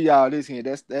can't give y'all this here.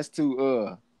 That's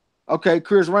too okay,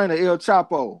 Chris Rayner, El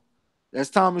Chapo. That's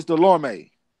Thomas Delorme.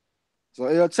 So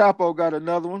El Chapo got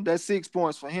another one. That's 6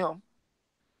 points for him.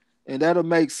 And that'll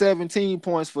make 17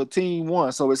 points for team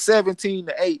 1. So it's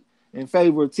 17-8 in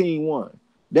favor of team 1.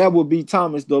 That would be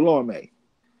Thomas Delorme.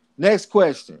 Next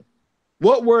question.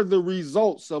 What were the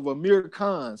results of Amir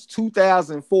Khan's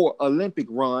 2004 Olympic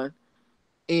run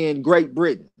in Great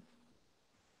Britain?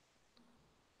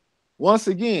 Once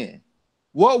again,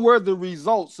 what were the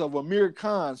results of Amir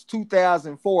Khan's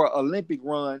 2004 Olympic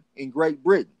run in Great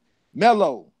Britain?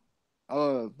 Mello,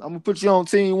 I'm going to put you on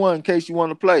team 1 in case you want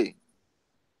to play.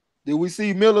 Did we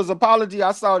see Miller's apology?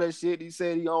 I saw that shit. He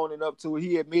said he owned it up to it.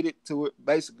 He admitted to it,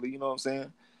 basically, you know what I'm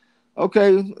saying?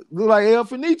 Okay, look like El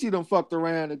Fenici done fucked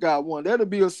around and got one. That'll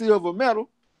be a silver medal.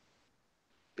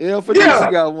 El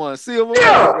Fenici got one. Silver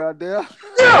medal, goddamn.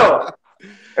 Yeah.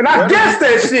 And I guessed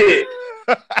that shit.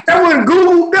 That wasn't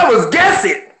Google, that was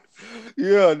guessing.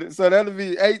 Yeah, so that'll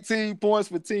be 18 points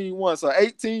for team 1. So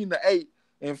 18-8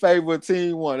 in favor of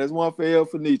team 1. That's one for El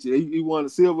Fenici. He won a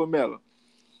silver medal.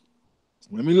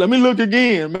 Let me look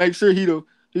again. Make sure he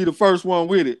the first one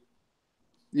with it.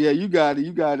 Yeah, you got it.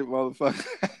 You got it, motherfucker.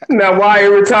 Now, why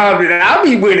every time that I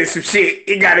be winning some shit,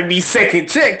 it got to be second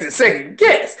checked and second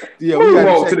guess. Yeah, move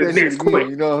on to the next question.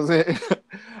 You know what I'm saying?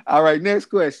 All right, next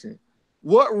question.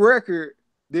 What record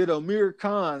did Amir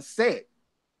Khan set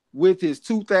with his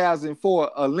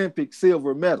 2004 Olympic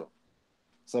silver medal?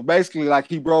 So basically, like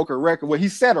he broke a record. Well, he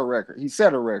set a record.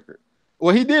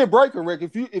 Well, he did break a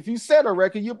record. If you set a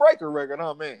record, you break a record,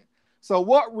 huh, man? So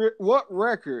what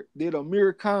record did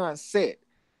Amir Khan set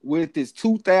with his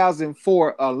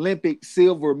 2004 Olympic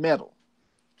silver medal?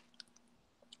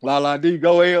 La D,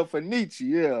 go El Fenici,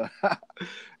 yeah.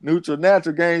 Neutral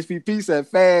Natural Games PP said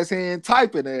fast hand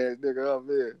typing ass nigga up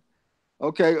there.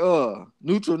 Okay,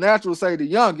 Neutral Natural say the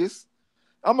youngest.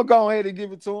 I'm gonna go ahead and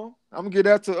give it to him. I'm gonna give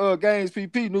that to Games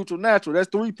PP Neutral Natural. That's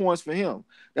 3 points for him.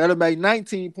 That'll make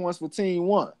 19 points for team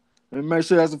 1. Let me make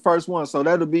sure that's the first one. So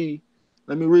that'll be,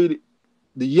 let me read it.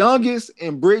 The youngest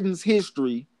in Britain's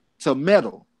history to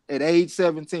medal at age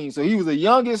 17. So he was the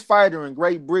youngest fighter in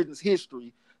Great Britain's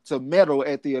history to medal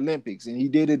at the Olympics, and he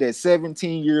did it at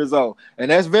 17 years old.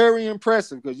 And that's very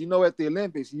impressive because, you know, at the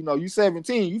Olympics, you know, you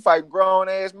 17, you fighting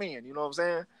grown-ass men, you know what I'm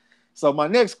saying? So my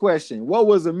next question, what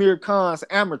was Amir Khan's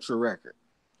amateur record?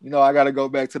 You know, I got to go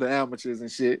back to the amateurs and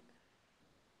shit.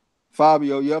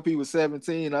 Fabio, yep, he was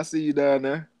 17. I see you down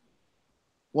there.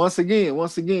 Once again,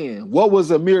 what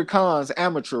was Amir Khan's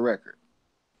amateur record?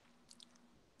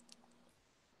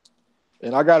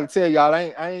 And I got to tell y'all,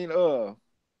 I ain't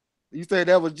you said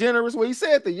that was generous. Well, he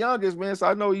said the youngest, man. So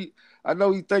I know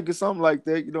he thinking something like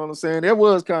that. You know what I'm saying? That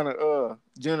was kind of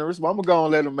generous, but I'm gonna go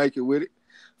and let him make it with it.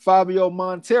 Fabio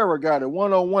Montero got it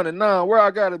 101-9. Where I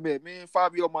got it at, man?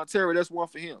 Fabio Montero, that's one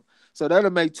for him. So that'll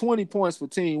make 20 points for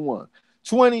team 1.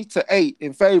 20-8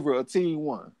 in favor of team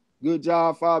 1. Good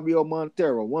job, Fabio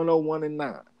Montero.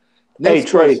 101-9. Hey,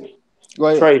 Trey. Go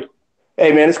ahead. Trey.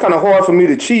 Hey, man, it's kind of hard for me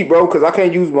to cheat, bro, because I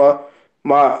can't use my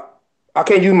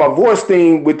voice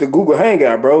thing with the Google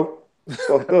Hangout, bro.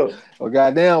 Fucked up. Well,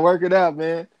 goddamn, work it out,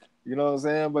 man. You know what I'm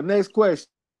saying? But next question.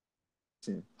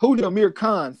 Who did Amir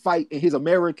Khan fight in his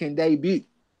American debut?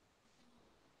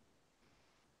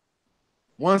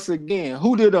 Once again,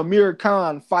 who did Amir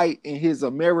Khan fight in his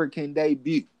American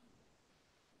debut?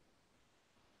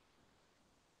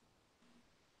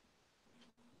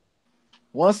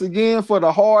 Once again, for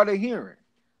the hard of hearing,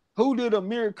 who did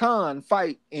Amir Khan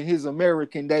fight in his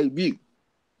American debut?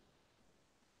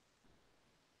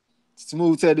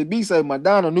 Smooth Teddy B said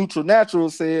Madonna. Neutral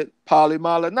Natural said Paulie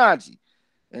Malignaggi.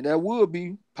 And that would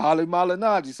be Paulie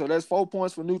Malignaggi. So that's 4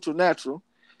 points for Neutral Natural.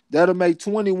 That'll make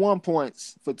 21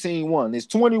 points for Team 1. It's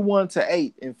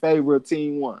 21-8 in favor of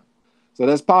Team 1. So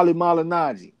that's Paulie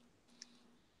Malignaggi.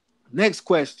 Next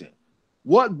question.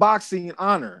 What boxing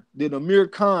honor did Amir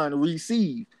Khan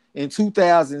receive in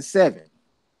 2007?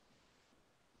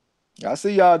 I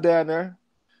see y'all down there.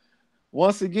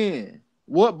 Once again,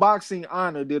 what boxing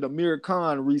honor did Amir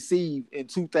Khan receive in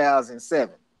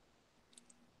 2007?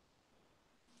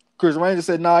 Chris Ranger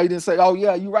said, "Nah, he didn't say." Oh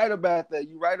yeah, you right about that.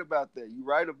 You right about that. You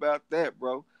right about that,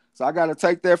 bro. So I gotta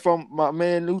take that from my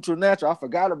man Neutral Natural. I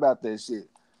forgot about that shit.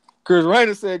 Chris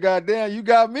Ranger said, "God damn, you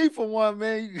got me for one,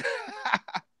 man."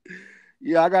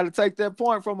 Yeah, I gotta take that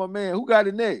point from my man. Who got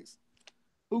it next?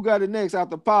 Who got it next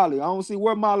after Polly? I don't see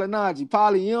where Malinaji.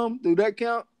 Polly M. Do that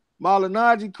count?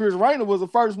 Malinaji. Chris Rainer was the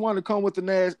first one to come with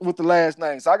the last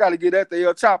name. So I got to get that to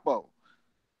El Chapo.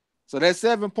 So that's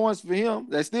 7 points for him.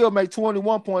 That still make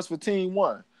 21 points for team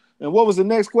one. And what was the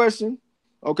next question?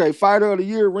 Okay, fighter of the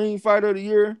year, ring fighter of the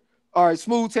year. All right,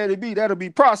 Smooth Teddy B, that'll be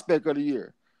prospect of the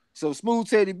year. So Smooth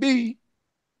Teddy B,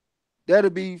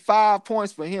 that'll be 5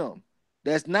 points for him.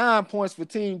 That's 9 points for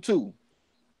team two.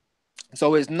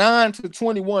 So it's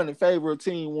 9-21 in favor of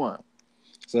team one.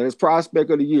 So it's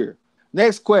prospect of the year.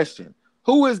 Next question.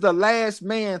 Who is the last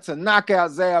man to knock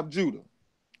out Zab Judah?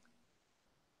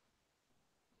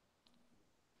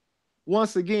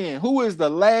 Once again, who is the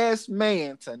last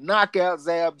man to knock out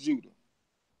Zab Judah?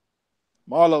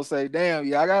 Marlo say, damn,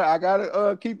 yeah, I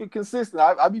gotta keep it consistent.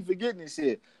 I be forgetting this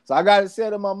shit. So I got it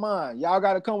set in my mind. Y'all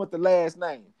gotta come with the last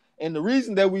name. And the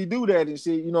reason that we do that and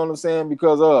shit, you know what I'm saying?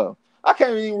 Because I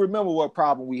can't even remember what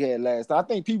problem we had last time. I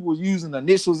think people were using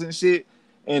initials and shit.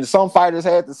 And some fighters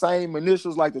had the same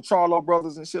initials, like the Charlo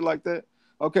brothers and shit like that.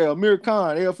 Okay, Amir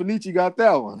Khan, El Fenici got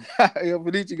that one. El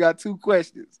Fenici got 2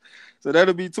 questions. So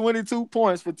that'll be 22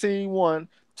 points for team one.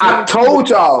 I told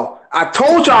y'all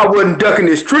I wasn't ducking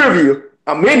this trivia.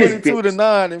 I'm in this bitch.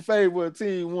 22-9 in favor of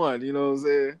team one, you know what I'm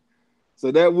saying?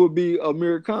 So that would be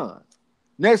Amir Khan.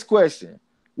 Next question.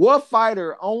 What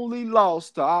fighter only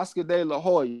lost to Oscar De La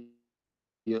Hoya,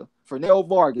 Fernando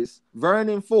Vargas,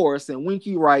 Vernon Forrest, and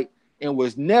Winky Wright, and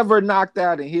was never knocked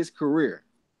out in his career?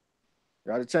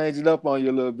 Gotta change it up on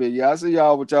you a little bit. Yeah, I see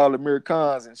y'all with y'all Amir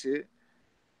Khans and shit.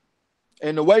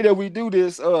 And the way that we do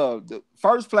this, the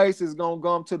first place is gonna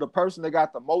go to the person that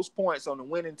got the most points on the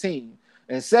winning team.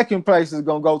 And second place is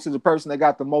gonna go to the person that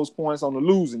got the most points on the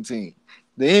losing team.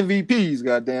 The MVPs,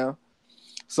 goddamn.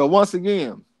 So once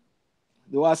again,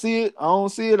 do I see it? I don't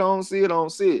see it. I don't see it. I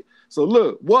don't see it. So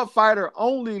look, what fighter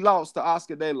only lost to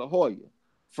Oscar De La Hoya?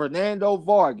 Fernando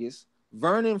Vargas,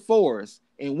 Vernon Forrest,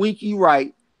 and Winky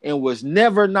Wright, and was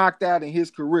never knocked out in his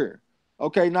career.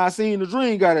 Okay, now seeing the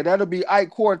dream got it. That'll be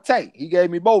Ike Quartet. He gave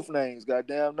me both names.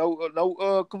 Goddamn,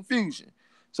 no confusion.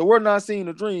 So we're not seeing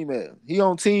the dream at. He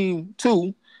on team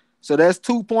two, so that's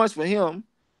 2 points for him.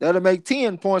 That'll make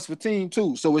 10 points for team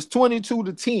two. So it's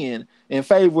 22-10 in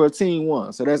favor of team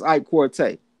one. So that's Ike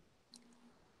Quartet.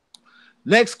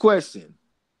 Next question.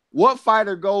 What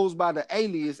fighter goes by the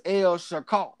alias El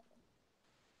Shakal?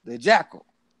 The Jackal.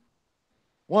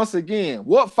 Once again,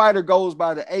 what fighter goes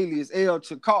by the alias El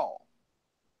Shakal?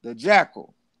 The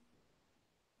Jackal.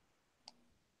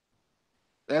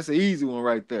 That's an easy one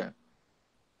right there.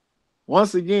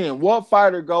 Once again, what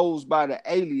fighter goes by the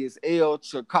alias El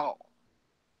Shakal?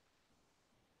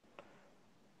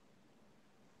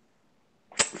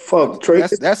 Fuck, Trey.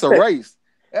 That's a race.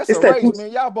 That's a race,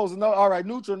 man. Y'all supposed to know. All right,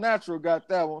 Neutral Natural got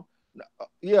that one.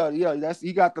 Yeah,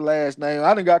 he got the last name.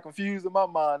 I done got confused in my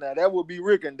mind now. That would be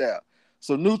Rickendale.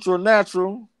 So Neutral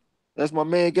Natural, that's my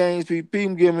man Games PP.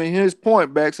 I'm giving his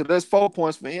point back. So that's 4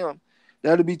 points for him.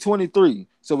 That'll be 23.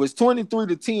 So it's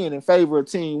 23-10 in favor of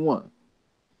team one.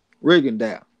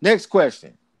 Rickendale. Next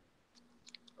question.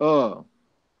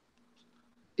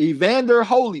 Evander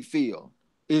Holyfield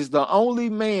is the only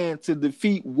man to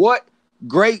defeat what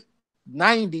great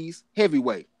 90s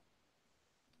heavyweight?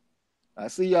 I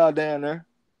see y'all down there.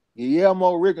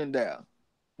 Guillermo Rickendale.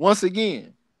 Once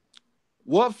again,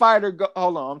 what fighter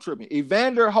hold on, I'm tripping.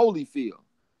 Evander Holyfield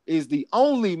is the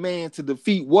only man to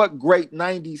defeat what great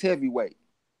 90s heavyweight?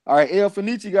 All right, El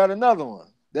Fenici got another one.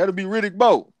 That'll be Riddick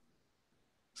Bowe.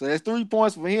 So that's 3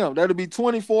 points for him. That'll be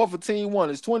 24 for team one.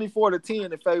 It's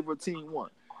 24-10 in favor of team one.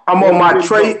 I'm on my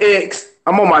Trey X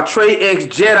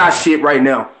Jedi shit right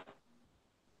now.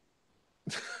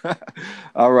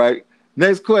 All right.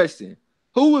 Next question.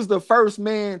 Who was the first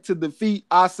man to defeat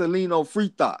Arcelino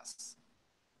Freitas?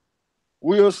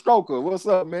 Will Stroker. What's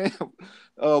up, man?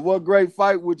 What great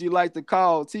fight would you like to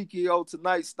call TKO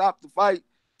tonight? Stop the fight.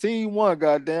 Team one,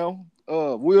 goddamn.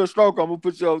 Will Stroker, I'm going to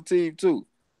put you on team two.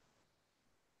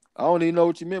 I don't even know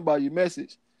what you meant by your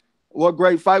message. What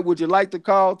great fight would you like to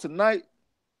call tonight?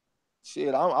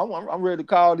 Shit, I'm ready to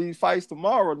call these fights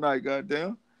tomorrow night,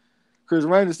 goddamn. Chris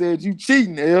Rainer said you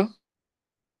cheating, L.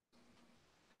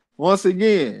 Once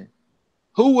again,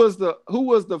 who was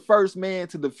the first man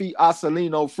to defeat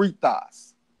Arcelino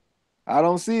Freitas? I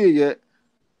don't see it yet.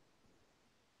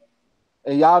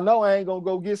 And y'all know I ain't gonna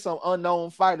go get some unknown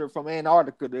fighter from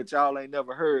Antarctica that y'all ain't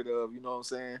never heard of, you know what I'm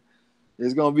saying?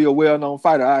 It's gonna be a well-known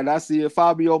fighter. All right, I see it.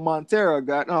 Fabio Montero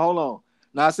got. No, hold on.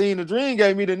 Now I seen the Dream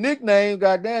gave me the nickname.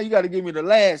 Goddamn, you got to give me the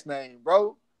last name,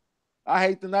 bro. I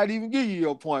hate to not even give you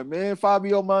your point, man.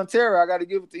 Fabio Montero, I got to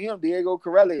give it to him. Diego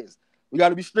Corrales. We got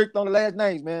to be strict on the last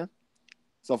names, man.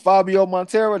 So Fabio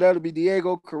Montero, that'll be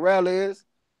Diego Corrales.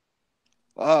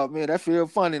 Oh man, that feel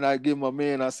funny. And I give my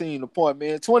man. I seen the point,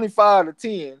 man.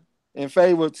 25-10 in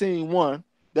favor of Team One.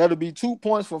 That'll be 2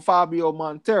 points for Fabio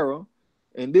Montero.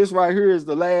 And this right here is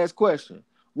the last question.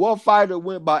 What fighter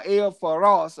went by El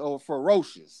Feroz or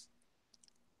Ferocious?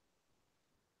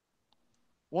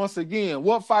 Once again,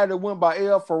 what fighter went by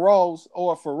El Feroz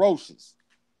or Ferocious?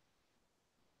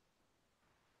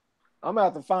 I'm going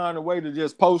to have to find a way to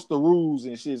just post the rules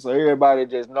and shit so everybody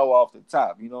just know off the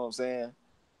top. You know what I'm saying?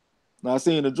 Now, I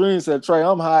seen the Dream said, Trey,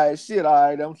 I'm high as shit. All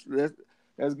right,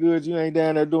 that's good. You ain't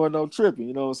down there doing no tripping.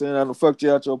 You know what I'm saying? That'll fuck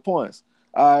you out your points.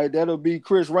 All right, that'll be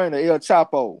Chris Rayner, El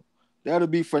Chapo. That'll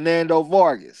be Fernando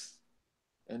Vargas.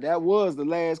 And that was the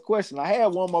last question. I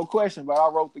had one more question, but I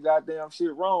wrote the goddamn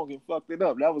shit wrong and fucked it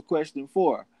up. That was question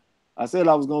 4. I said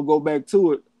I was going to go back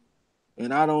to it,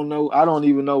 and I don't know. I don't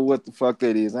even know what the fuck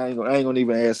that is. I ain't gonna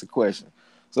even ask the question.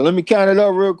 So let me count it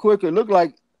up real quick. It looked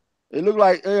like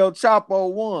El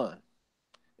Chapo won.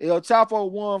 El Chapo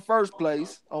won first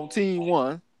place on Team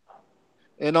 1.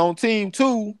 And on Team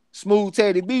 2, Smooth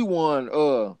Teddy B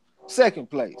won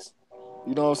second place.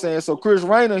 You know what I'm saying? So Chris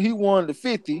Rayner, he won the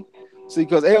 50. See,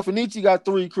 because El Fenici got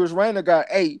 3, Chris Rayner got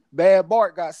 8, Bad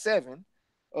Bart got 7,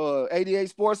 88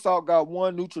 Sports Talk got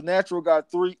 1, Neutral Natural got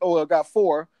 3, got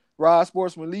 4, Rod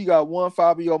Sportsman Lee got 1,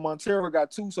 Fabio Montero got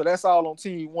 2. So that's all on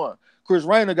Team 1. Chris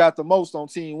Rayner got the most on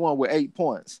Team 1 with 8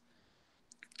 points.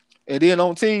 And then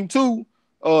on Team 2,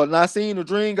 Nassim the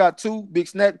Dream got 2, Big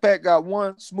Snack Pack got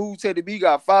 1, Smooth Teddy B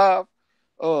got 5,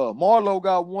 Marlo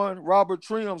got 1, Robert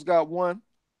Trims got 1.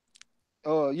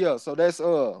 Yeah, so that's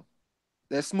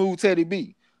Smooth Teddy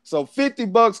B. So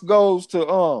 $50 goes to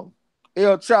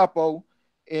El Chapo,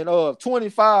 and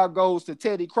 25 goes to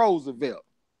Teddy Roosevelt.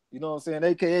 You know what I'm saying?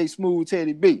 AKA Smooth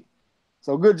Teddy B.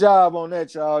 So good job on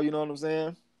that, y'all. You know what I'm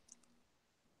saying?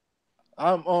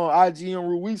 I'm on IG and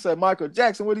Ruiz said Michael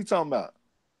Jackson. What he talking about?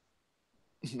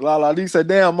 Lala Lee said,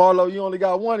 damn, Marlo, you only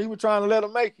got 1. He was trying to let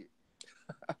him make it.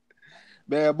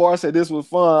 Man, Bar said this was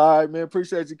fun. All right, man.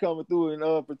 Appreciate you coming through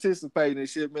and participating and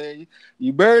shit, man.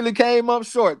 You barely came up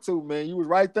short, too, man. You was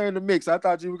right there in the mix. I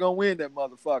thought you were going to win that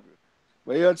motherfucker.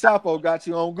 But El Chapo got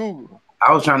you on Google.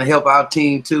 I was trying to help our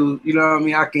team, too. You know what I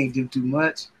mean? I can't do too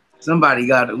much. Somebody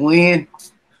got to win.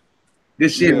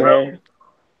 This shit, bro.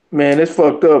 Man, it's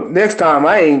fucked up. Next time,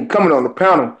 I ain't coming on the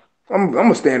panel. I'm going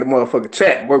to stay in the motherfucking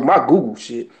chat, work my Google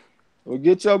shit. Well,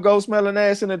 get your ghost smelling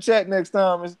ass in the chat next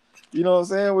time. You know what I'm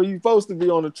saying? Where you supposed to be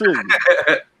on the trivia.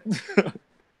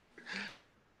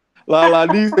 La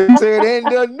D said, and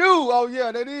the new. Oh,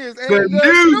 yeah, that is. And the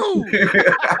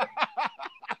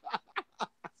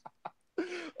new.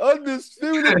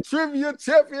 Undisputed trivia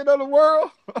champion of the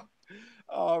world.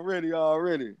 Already.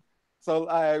 So,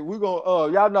 we're going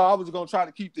to, y'all know I was going to try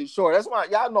to keep this short. That's why,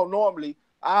 y'all know normally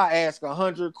I ask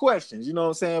 100 questions, you know what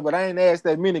I'm saying? But I ain't asked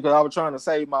that many because I was trying to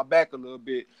save my back a little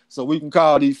bit so we can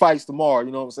call these fights tomorrow, you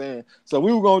know what I'm saying? So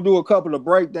we were going to do a couple of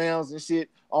breakdowns and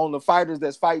shit on the fighters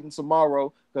that's fighting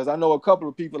tomorrow because I know a couple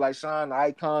of people like Sean, the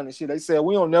Icon and shit, they said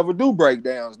we don't never do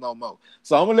breakdowns no more.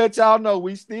 So I'm going to let y'all know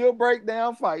we still break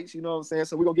down fights, you know what I'm saying?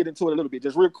 So we're going to get into it a little bit,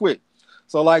 just real quick.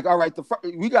 So, like, all right,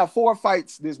 we got 4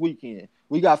 fights this weekend.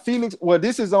 We got Felix. Well,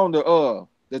 this is on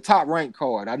the top rank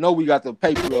card. I know we got the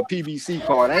paper PBC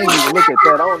card. I ain't even look at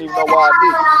that. I don't even know why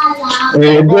I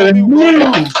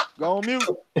did. Go on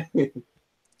mute.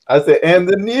 I said, and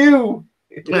the new.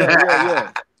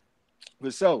 Yeah.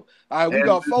 For sure. All right, we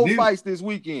got 4 fights this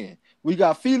weekend. We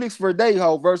got Felix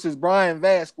Verdejo versus Brian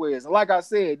Vasquez. And like I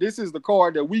said, this is the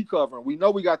card that we covering. We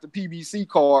know we got the PBC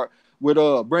card with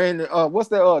Brandon, what's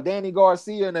that? Danny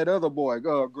Garcia and that other boy,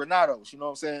 Granados. You know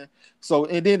what I'm saying? So,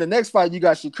 and then the next fight, you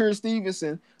got Shakur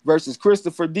Stevenson versus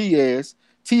Christopher Diaz,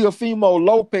 Teofimo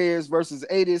Lopez versus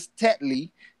Adis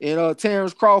Tatley, and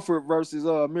Terrence Crawford versus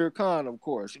Amir Khan, of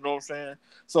course. You know what I'm saying?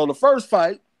 So the first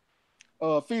fight,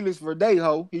 Felix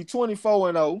Verdejo, he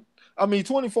 24-0. I mean,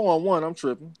 24-1. I'm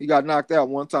tripping. He got knocked out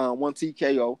one time, 1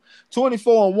 TKO.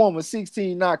 24-1 with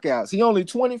 16 knockouts. He only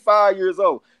 25 years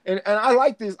old. And I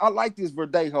like this. I like this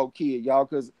Verdejo kid, y'all,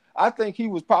 because I think he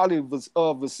was probably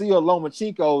Vasil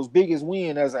Lomachenko's biggest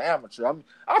win as an amateur. I mean,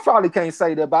 I probably can't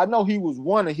say that, but I know he was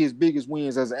one of his biggest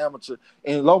wins as an amateur.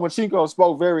 And Lomachenko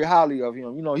spoke very highly of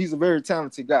him. You know, he's a very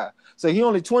talented guy. So he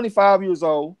only 25 years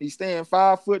old. He's staying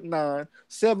 5'9",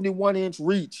 71-inch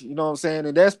reach. You know what I'm saying?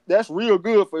 And that's real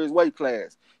good for his weight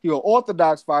class. He's an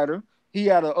orthodox fighter. He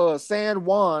out of San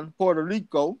Juan, Puerto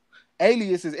Rico.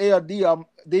 Alias is El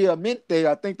Diamante.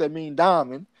 I think that means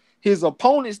diamond. His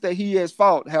opponents that he has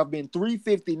fought have been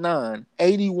 359,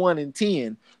 81, and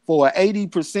 10 for an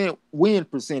 80% win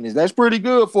percentage. That's pretty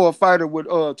good for a fighter with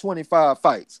 25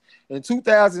 fights. In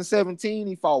 2017,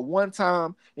 he fought one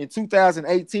time. In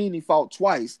 2018, he fought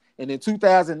twice. And in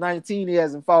 2019, he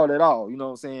hasn't fought at all. You know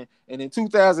what I'm saying? And in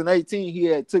 2018, he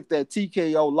had took that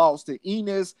TKO loss to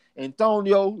Ines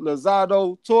Antonio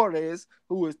Lozado Torres,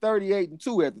 who was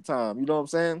 38-2 at the time. You know what I'm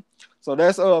saying? So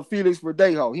that's Felix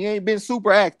Verdejo. He ain't been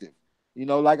super active. You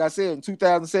know, like I said, in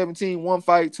 2017, one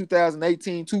fight,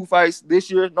 2018, two fights, this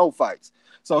year, no fights.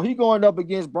 So he going up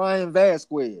against Brian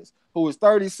Vasquez, who is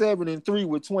 37-3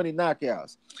 with 20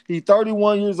 knockouts. He's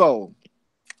 31 years old,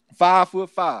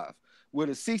 5'5", with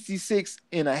a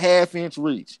 66.5-inch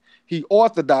reach. He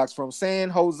orthodox from San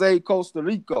Jose, Costa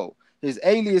Rica. His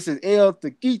alias is El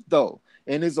Taquito.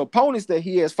 And his opponents that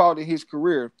he has fought in his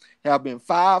career have been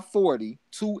 540,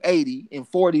 280, and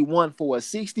 41 for a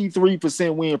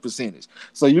 63% win percentage.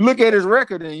 So you look at his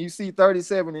record and you see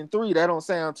 37-3. That don't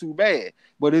sound too bad.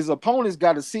 But his opponents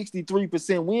got a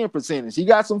 63% win percentage. He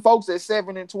got some folks at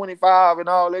 7-25 and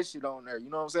all that shit on there. You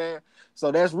know what I'm saying?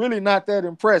 So that's really not that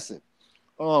impressive.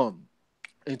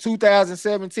 In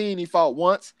 2017, he fought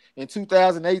once. In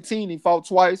 2018, he fought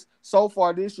twice. So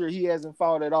far this year, he hasn't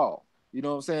fought at all. You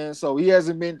know what I'm saying? So he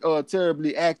hasn't been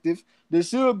terribly active. This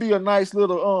should be a nice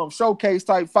little showcase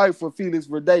type fight for Felix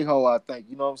Verdejo, I think.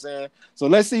 You know what I'm saying? So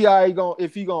let's see how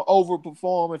if he gonna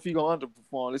overperform, if he gonna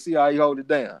underperform. Let's see how he hold it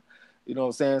down. You know what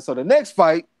I'm saying? So the next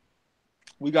fight,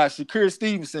 we got Shakur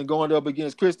Stevenson going up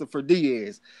against Christopher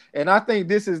Diaz. And I think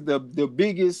this is the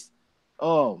biggest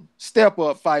step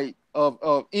up fight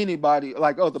of anybody,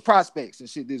 like other prospects and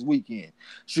shit this weekend.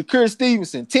 Shakur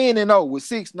Stevenson, 10-0 with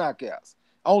 6 knockouts.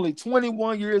 Only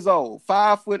 21 years old,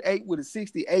 5'8" with a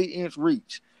 68-inch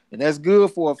reach. And that's good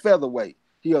for a featherweight.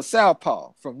 He a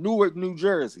southpaw from Newark, New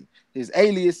Jersey. His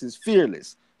alias is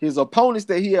Fearless. His opponents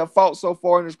that he have fought so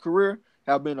far in his career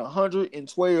have been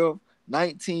 112,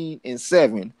 19, and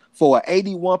 7 for an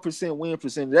 81% win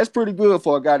percentage. That's pretty good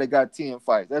for a guy that got 10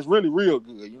 fights. That's really real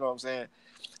good. You know what I'm saying?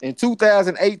 In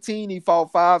 2018, he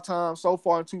fought 5 times. So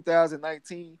far in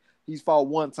 2019, he's fought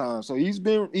 1 time. So he's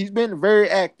been very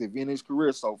active in his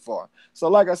career so far. So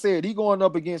like I said, he going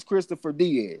up against Christopher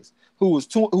Diaz, who's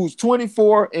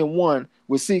 24-1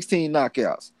 with 16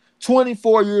 knockouts.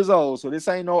 24 years old, so this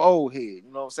ain't no old head.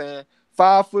 You know what I'm saying?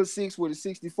 5'6" with a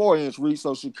 64-inch reach.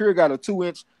 So Shakur got a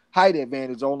 2-inch height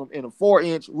advantage on him and a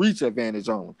 4-inch reach advantage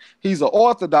on him. He's an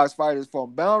orthodox fighter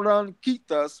from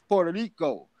Barranquitas, Puerto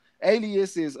Rico.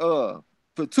 Alias is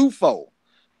Pitufo.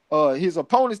 His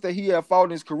opponents that he have fought in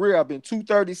his career have been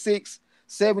 236,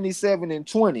 77, and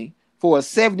 20 for a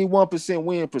 71%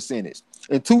 win percentage.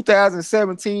 In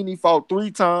 2017, he fought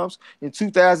 3 times. In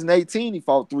 2018, he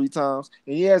fought 3 times.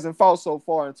 And he hasn't fought so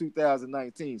far in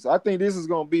 2019. So I think this is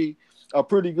going to be a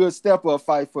pretty good step-up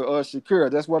fight for Shakur.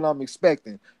 That's what I'm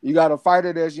expecting. You got a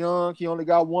fighter that's young. He only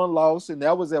got 1 loss, and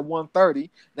that was at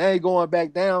 130. Now he's going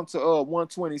back down to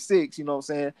 126, you know what I'm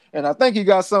saying? And I think he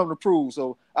got something to prove.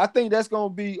 So I think that's going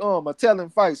to be a telling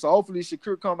fight. So hopefully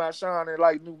Shakur come out shining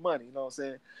like new money, you know what I'm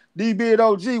saying? D-Beard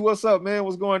OG, what's up, man?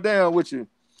 What's going down with you?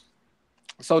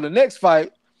 So the next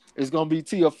fight is going to be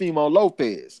Teofimo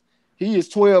Lopez. He is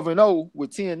 12-0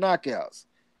 with 10 knockouts.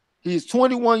 He is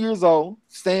 21 years old,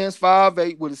 stands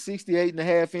 5'8" with a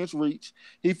 68.5-inch reach.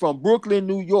 He's from Brooklyn,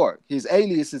 New York. His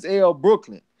alias is L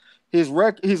Brooklyn.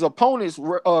 His opponents'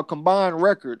 combined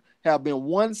record have been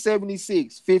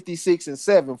 176, 56, and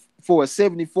 7 for a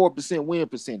 74% win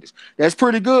percentage. That's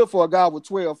pretty good for a guy with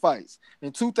 12 fights.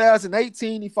 In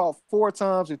 2018, he fought 4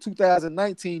 times. In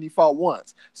 2019, he fought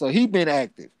once. So he been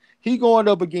active. He going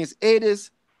up against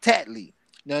Edis Tatley.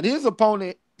 Now, this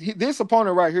opponent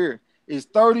right here is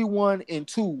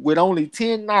 31-2 with only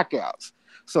 10 knockouts.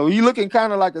 So he looking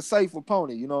kind of like a safe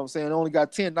opponent, you know what I'm saying? Only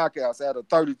got 10 knockouts out of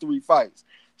 33 fights.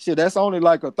 Shit, that's only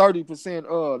like a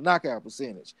 30% knockout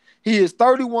percentage. He is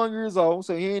 31 years old,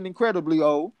 so he ain't incredibly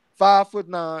old.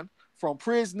 5'9", from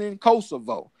Prizren,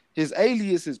 Kosovo. His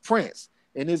alias is Prince,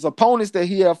 and his opponents that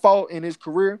he have fought in his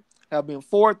career have been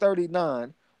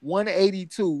 439,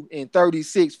 182, and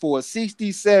 36 for a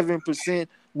 67%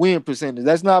 win percentage.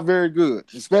 That's not very good,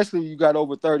 especially if you got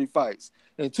over 30 fights.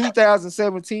 In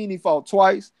 2017, he fought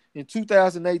twice. In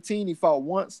 2018, he fought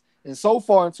once. And so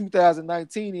far in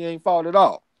 2019, he ain't fought at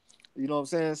all. You know what I'm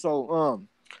saying? So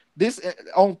this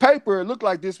on paper, it looked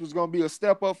like this was going to be a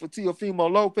step up for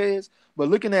Teofimo Lopez. But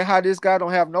looking at how this guy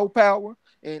don't have no power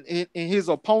and his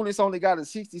opponents only got a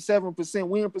 67%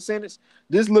 win percentage,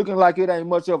 this looking like it ain't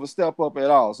much of a step up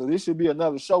at all. So this should be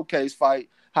another showcase fight,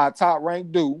 how top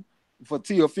rank do for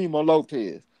Teofimo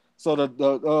Lopez. So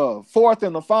the fourth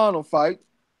and the final fight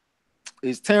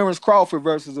is Terrence Crawford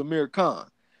versus Amir Khan.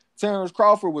 Terrence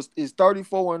Crawford is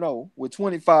 34-0 with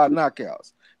 25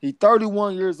 knockouts. He's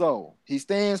 31 years old. He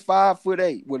stands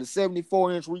 5'8" with a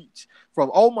 74-inch reach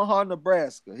from Omaha,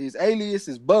 Nebraska. His alias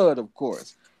is Bud, of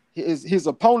course. His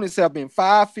opponents have been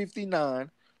 559,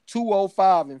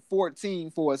 205, and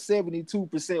 14 for a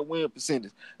 72% win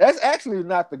percentage. That's actually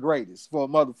not the greatest for a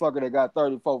motherfucker that got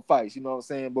 34 fights, you know what I'm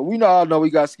saying? But we all know he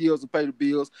got skills to pay the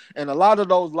bills, and a lot of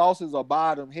those losses are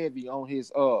bottom heavy on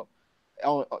his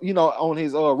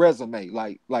resume.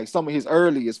 Like some of his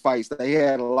earliest fights, they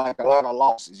had a lot of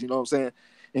losses, you know what I'm saying?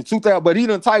 In 2000, but he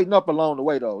done tightened up along the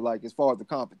way though, like as far as the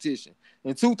competition.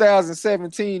 In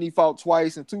 2017, he fought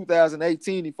twice. In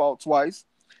 2018, he fought twice.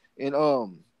 And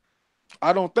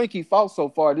I don't think he fought so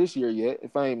far this year yet,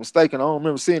 if I ain't mistaken. I don't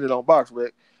remember seeing it on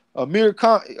BoxRec. Amir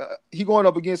Khan, he going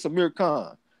up against Amir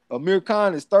Khan. Amir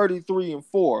Khan is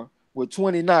 33-4 with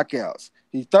 20 knockouts.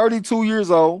 He's 32 years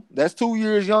old. That's 2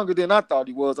 years younger than I thought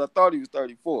he was. I thought he was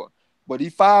 34. But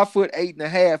he's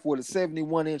 5'8.5" with a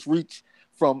 71-inch reach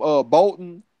from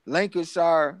Bolton,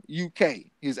 Lancashire, UK.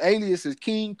 His alias is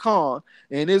King Khan,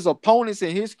 and his opponents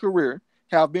in his career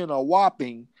have been a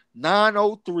whopping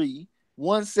 903,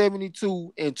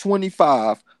 172, and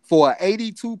 25 for an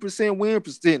 82% win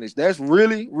percentage. That's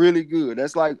really, really good.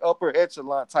 That's like upper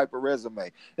echelon type of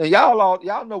resume. And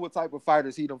y'all know what type of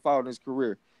fighters he done fought in his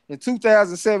career. In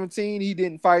 2017, he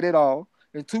didn't fight at all.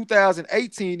 In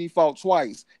 2018, he fought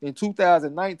twice. In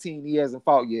 2019, he hasn't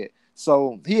fought yet.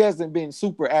 So he hasn't been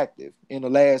super active in the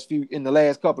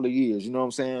last couple of years. You know what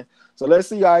I'm saying? So let's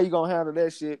see how he gonna handle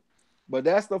that shit. But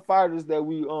that's the fighters that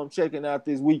we checking out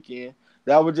this weekend.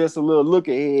 That was just a little look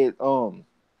ahead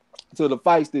to the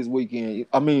fights this weekend.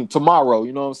 I mean tomorrow.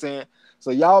 You know what I'm saying?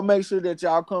 So y'all make sure that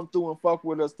y'all come through and fuck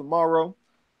with us tomorrow.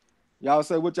 Y'all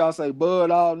say what y'all say. Bud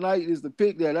all night is the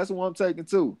pick there. That's what I'm taking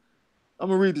too. I'm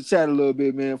gonna read the chat a little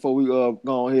bit, man, before we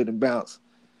go ahead and bounce.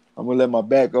 I'm gonna let my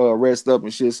back rest up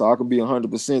and shit, so I can be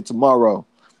 100% tomorrow.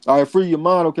 All right, free your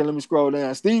mind. Okay, let me scroll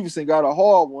down. Stevenson got a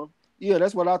hard one. Yeah,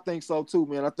 that's what I think so too,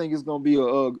 man. I think it's gonna be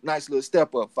a nice little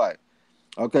step up fight.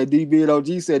 Okay,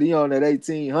 D-Bid-OG said he on that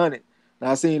 1800.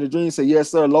 Now I seen the dream say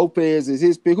yes, sir. Lopez is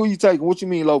his pick. Who you taking? What you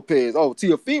mean Lopez? Oh,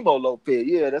 Teofimo Lopez.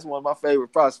 Yeah, that's one of my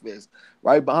favorite prospects.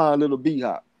 Right behind Little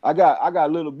B-Hop. I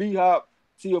got Little B-Hop,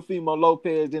 Teofimo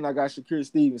Lopez, then I got Shakir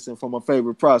Stevenson for my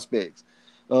favorite prospects.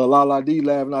 Lala D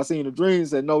laughing. I seen the dream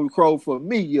said no crow for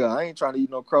me. Yeah, I ain't trying to eat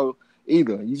no crow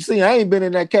either. You see, I ain't been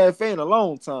in that cafe in a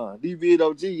long time.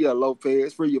 D-Vid-OG, yeah,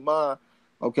 Lopez, free your mind.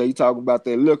 Okay, you talking about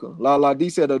that liquor. Lala D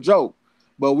said a joke.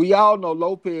 But we all know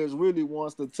Lopez really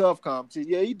wants the tough competition.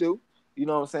 Yeah, he do. You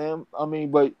know what I'm saying? I mean,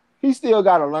 but he still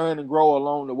got to learn and grow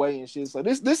along the way and shit. So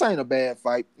this ain't a bad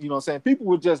fight. You know what I'm saying? People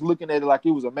were just looking at it like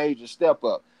it was a major step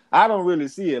up. I don't really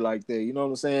see it like that. You know what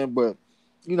I'm saying? But,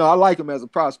 you know, I like him as a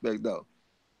prospect, though.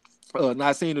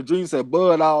 Not seeing the dream said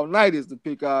Bud all night is the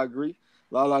pick. I agree.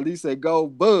 Lala Lee said go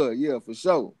Bud. Yeah, for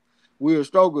sure. Will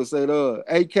Stroker said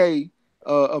AK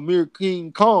Amir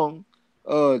King Kong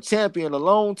champion a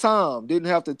long time. Didn't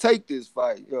have to take this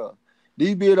fight. Yeah.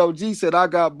 D-Bid-OG said I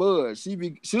got Bud.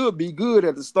 Should be good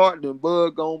at the start, then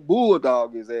Bud gonna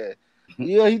bulldog his ass.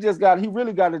 Yeah, he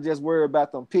really got to just worry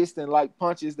about them piston-like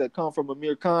punches that come from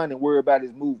Amir Khan and worry about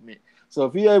his movement. So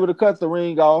if he able to cut the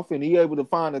ring off and he able to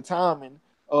find the timing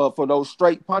for those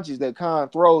straight punches that Khan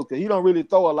throws, because he don't really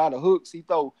throw a lot of hooks. He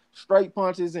throw straight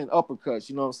punches and uppercuts,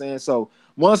 you know what I'm saying? So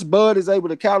once Bud is able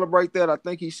to calibrate that, I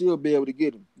think he should be able to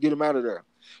get him out of there.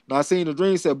 Now, I seen the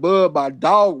dream said Bud by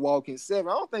dog walking 7.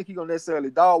 I don't think he's going to necessarily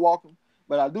dog walk him,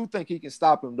 but I do think he can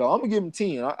stop him, though. I'm going to give him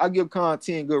 10. I give Khan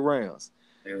 10 good rounds.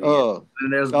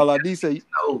 Lala D said,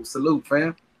 oh, salute,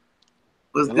 fam.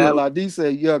 What's good? Lala D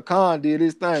said, yeah, Khan did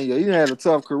his thing. Yeah, he had a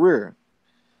tough career.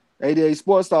 88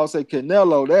 Sports Talk said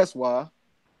Canelo, that's why.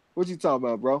 What you talking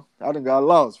about, bro? I done got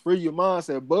lost. Free your mind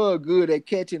said Bud good at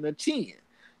catching a chin.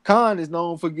 Khan is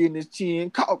known for getting his chin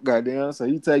caught, goddamn. So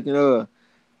he taking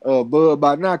Bud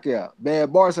by knockout.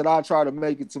 Bad Bar said I'll try to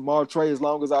make it tomorrow, Trey, as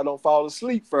long as I don't fall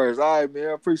asleep first. All right, man.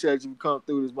 I appreciate you coming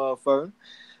through this motherfucker.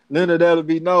 Leonard that'll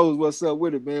be knows what's up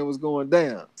with it, man. What's going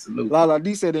down? Salute. Lala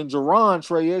D said in Jerron,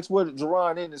 Trey X, what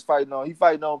Jerron in is fighting on? He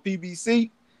fighting on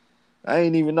PBC? I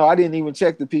ain't even know. I didn't even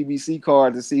check the PBC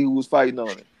card to see who was fighting on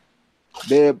it.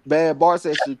 Bad Bar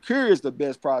said Shakir is the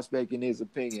best prospect in his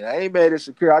opinion. I ain't mad at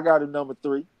Shakir. I got him number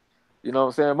 3. You know what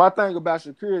I'm saying? My thing about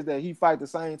Shakir is that he fight the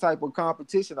same type of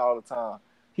competition all the time.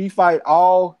 He fight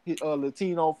all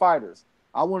Latino fighters.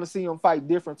 I want to see him fight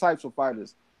different types of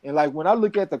fighters. And like when I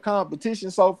look at the competition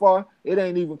so far, it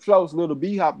ain't even close. Little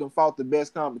B Hop done fought the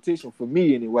best competition for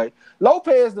me anyway.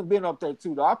 Lopez done been up there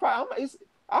too though. I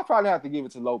probably have to give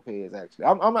it to Lopez actually.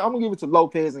 I'm gonna give it to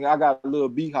Lopez, and I got a Little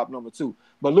B Hop number 2.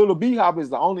 But Little B Hop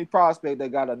is the only prospect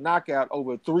that got a knockout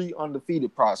over 3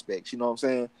 undefeated prospects. You know what I'm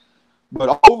saying?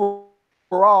 But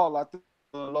overall, I think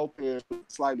Lopez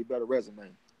slightly better resume.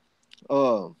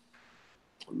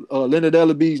 Leonard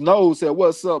Ellaby's nose said,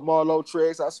 "What's up, Marlo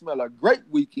Trex? I smell a great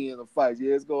weekend of fights.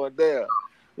 Yeah, it's going down."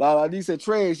 Lala D said,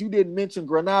 "Trex, you didn't mention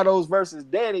Granados versus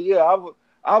Danny." Yeah,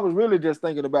 I was really just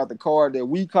thinking about the card that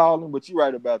we call him, but you're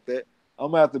right about that.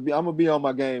 I'm gonna be on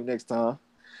my game next time.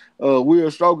 Will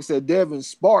Stroker said Devin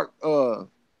Spark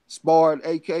sparred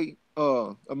AK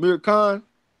Amir Khan.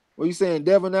 What you saying,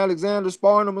 Devin Alexander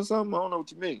sparring him or something? I don't know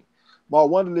what you mean. Mark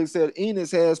Wonderlick said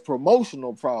Enos has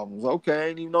promotional problems. Okay, I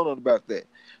ain't even know nothing about that.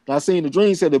 And I seen the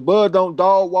dream said the Bud don't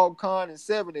dog walk Khan in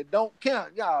 7. It don't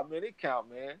count. Yeah, man, it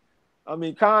count, man. I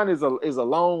mean, Khan is a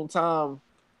long time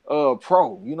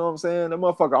pro. You know what I'm saying? That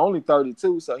motherfucker only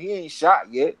 32, so he ain't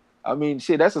shot yet. I mean,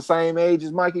 shit, that's the same age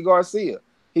as Mikey Garcia.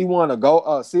 He won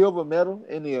a silver medal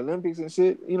in the Olympics and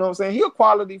shit. You know what I'm saying? He a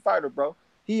quality fighter, bro.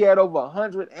 He had over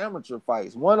 100 amateur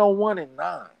fights, 1-on-1 and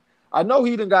 9. I know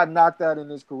he done got knocked out in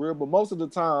his career, but most of the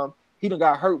time he done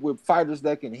got hurt with fighters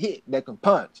that can hit, that can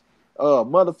punch.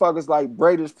 Motherfuckers like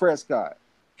Bradis Prescott,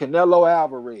 Canelo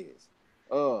Alvarez.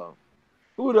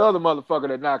 Who the other motherfucker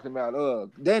that knocked him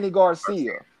out? Danny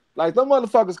Garcia. Like, them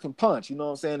motherfuckers can punch, you know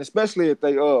what I'm saying? Especially if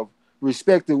they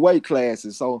respective weight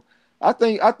classes. So I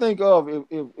think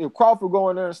if Crawford go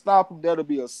in there and stop him, that'll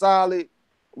be a solid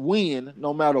win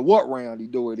no matter what round he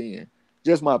do it in.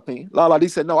 Just my opinion. Lala D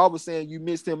said, no, I was saying you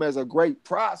missed him as a great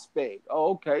prospect.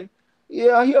 Oh, okay.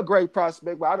 Yeah, he a great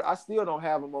prospect, but I still don't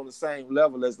have him on the same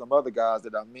level as them other guys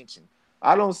that I mentioned.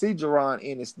 I don't see Jerron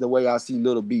Ennis the way I see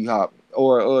Little B Hop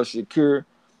or Shakur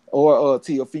or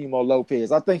Teofimo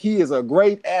Lopez. I think he is a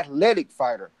great athletic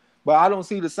fighter, but I don't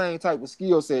see the same type of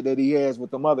skill set that he has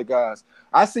with them other guys.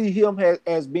 I see him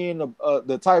as being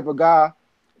the type of guy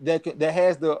that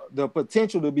has the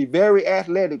potential to be very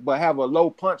athletic but have a low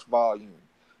punch volume.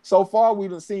 So far, we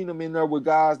done seen him in there with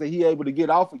guys that he able to get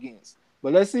off against.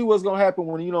 But let's see what's gonna happen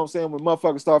when, you know what I'm saying, when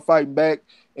motherfuckers start fighting back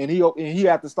and he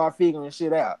have to start figuring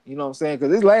shit out. You know what I'm saying?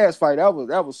 Because his last fight, that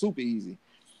was super easy.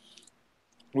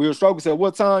 Will Stroker said,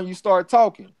 "What time you start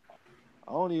talking?"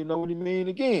 I don't even know what he mean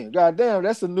again. Goddamn,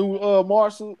 that's a new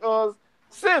Marshall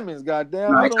Simmons.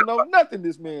 Goddamn, I don't know nothing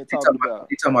this man talking about.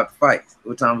 He talking about the fights.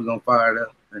 What time we gonna fire it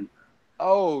up?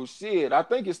 Oh shit! I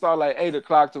think it start like 8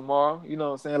 o'clock tomorrow. You know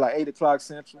what I'm saying? Like 8 o'clock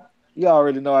Central. You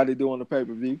already know how they do on the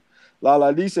pay-per-view.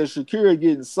 Lala D said Shakira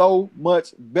getting so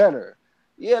much better.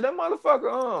 Yeah, that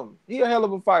motherfucker, he a hell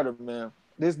of a fighter, man.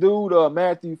 This dude,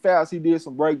 Matthew Faust, he did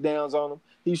some breakdowns on him.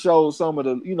 He showed some of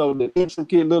the, the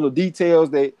intricate little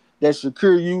details that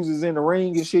Shakir uses in the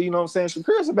ring and shit. You know what I'm saying?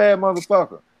 Shakir's a bad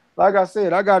motherfucker. Like I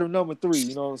said, I got him number 3.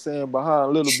 You know what I'm saying?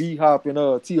 Behind Little B Hop and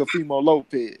Teofimo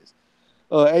Lopez.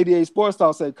 88 Sports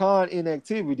Talk said Khan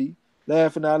inactivity.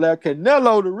 Laughing out loud.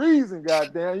 Canelo the reason,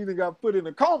 goddamn. He done got put in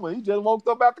a coma. He just woke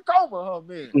up out the coma, huh,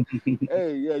 man?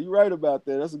 Hey, yeah, you're right about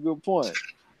that. That's a good point.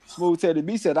 Smooth Teddy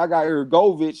B said, I got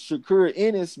Ergovich, Shakur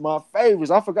Ennis, my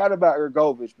favorites. I forgot about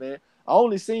Ergovich, man. I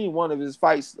only seen one of his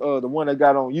fights, the one that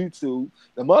got on YouTube.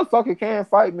 The motherfucker can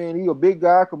fight, man. He a big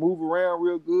guy, can move around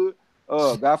real good.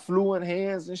 Got fluent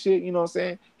hands and shit, you know what I'm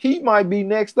saying? He might be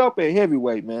next up at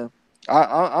heavyweight, man.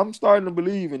 I'm starting to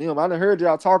believe in him. I done heard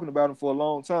y'all talking about him for a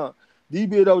long time.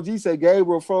 DBOG said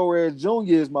Gabriel Flores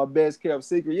Jr. is my best kept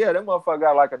secret. Yeah, that motherfucker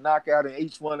got like a knockout in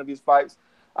each one of his fights.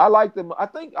 I like them. I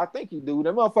think he do.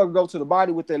 That motherfucker go to the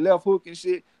body with that left hook and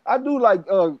shit. I do like.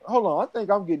 Hold on, I think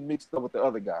I'm getting mixed up with the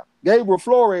other guy. Gabriel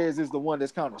Flores is the one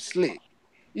that's kind of slick.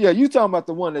 Yeah, you talking about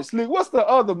the one that's slick. What's the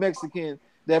other Mexican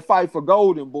that fight for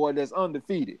Golden Boy that's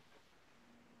undefeated?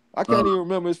 I can't even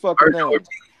remember his fucking name.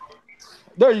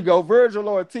 There you go, Virgil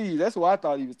Ortiz. That's what I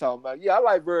thought he was talking about. Yeah, I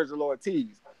like Virgil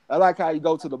Ortiz. I like how he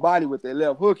go to the body with that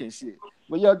left hook and shit.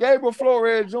 But yeah, Gabriel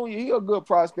Flores Jr., he a good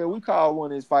prospect. We call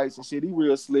one of his fights and shit. He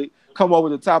real slick. Come over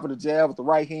the top of the jab with the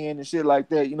right hand and shit like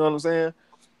that. You know what I'm saying?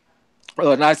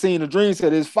 And I seen the dream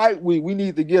said this fight week, we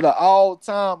need to get an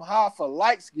all-time high for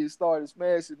likes get started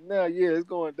smashing now. Yeah, it's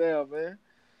going down, man.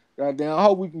 Goddamn, I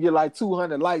hope we can get like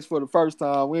 200 likes for the first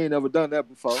time. We ain't never done that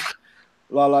before.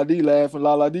 Lala D laughing.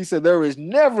 Lala D said there is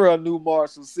never a new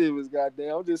Marshall Simmons.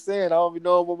 Goddamn, I'm just saying I don't even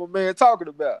know what my man talking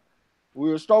about.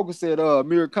 Will Stroker said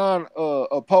Amir Khan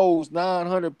opposed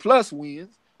 900 plus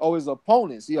wins. Oh, his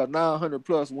opponents, 900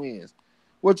 plus wins.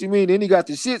 What you mean? Then he got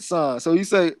the shit sign. So he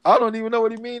say I don't even know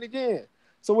what he mean again.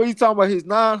 So what you talking about? His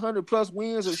 900 plus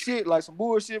wins or shit, like some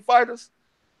bullshit fighters?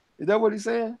 Is that what he's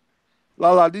saying?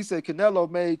 Lala D said Canelo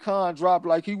made Khan drop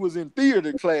like he was in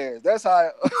theater class. That's how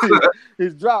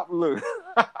his drop looked.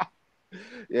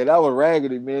 Yeah, that was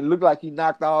raggedy, man. It looked like he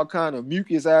knocked all kind of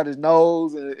mucus out his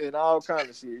nose and all kind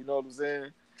of shit. You know what I'm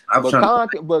saying?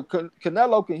 But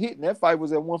Canelo can hit, and that fight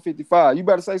was at 155. You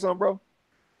better say something, bro.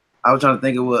 I was trying to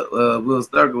think of what Will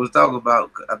Sturger was talking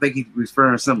about. I think he's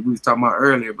referring to something we was talking about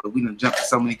earlier, but we done jumped to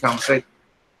so many conversations.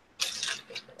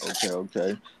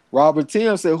 Okay. Robert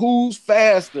Tim said, who's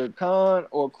faster, Khan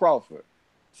or Crawford?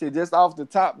 See, just off the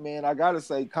top, man, I gotta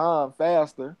say Khan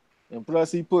faster. And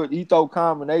plus he throw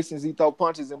combinations, he throw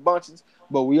punches and bunches.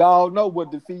 But we all know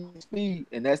what defeats speed,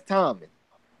 and that's timing.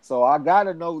 So I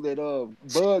gotta know that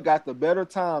Bud got the better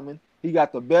timing, he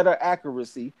got the better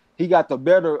accuracy, he got the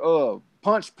better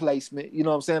punch placement. You know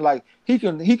what I'm saying? Like he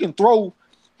can throw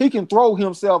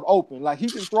himself open. Like he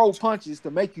can throw punches to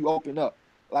make you open up.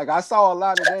 Like I saw a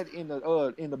lot of that in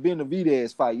the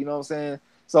Benavidez fight. You know what I'm saying?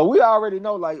 So we already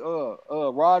know, like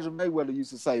Roger Mayweather used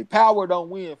to say, power don't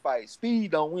win fights,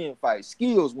 speed don't win fights,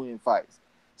 skills win fights.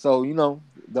 So you know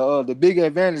the big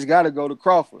advantage got to go to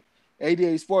Crawford.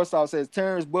 88 Sports Talk says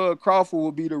Terrence Bud Crawford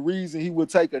will be the reason he will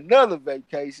take another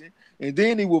vacation, and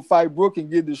then he will fight Brook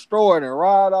and get destroyed and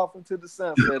ride off into the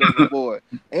sunset on the board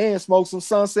and smoke some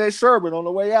sunset sherbet on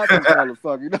the way out this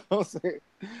motherfucker. You know what I'm saying?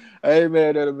 Hey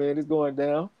man, it's going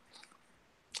down.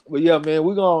 But yeah, man,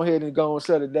 we're going ahead and go and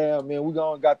shut it down, man. We're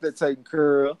going got that taken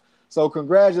care of. So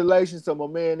congratulations to my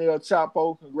man El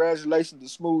Chapo. Congratulations to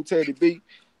Smooth Teddy B.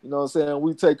 You know what I'm saying?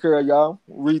 We take care of y'all.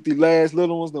 Read the last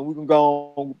little ones, then we can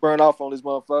go on burn off on this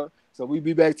motherfucker. So we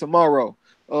be back tomorrow.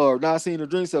 Not seeing the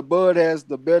drink said Bud has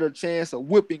the better chance of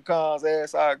whipping Khan's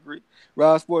ass. I agree.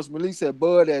 Rod Sports Malik said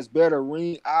Bud has better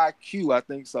ring IQ. I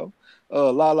think so.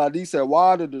 Lala D said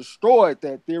Wilder destroyed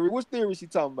that theory. Which theory she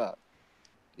talking about?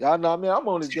 Y'all know, man, I'm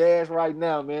on his gas right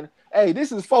now, man. Hey,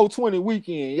 this is 420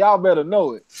 weekend. Y'all better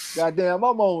know it. Goddamn,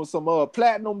 I'm on some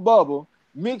platinum bubble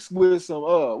mixed with some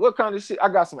what kind of shit? I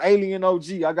got some Alien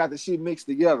OG. I got the shit mixed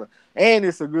together, and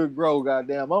it's a good grow.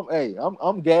 Goddamn,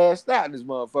 I'm gassed out in this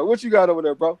motherfucker. What you got over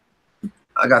there, bro?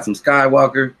 I got some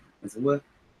Skywalker. I said what?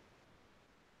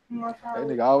 That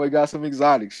nigga always got some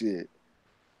exotic shit.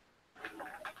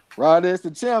 Rod S. the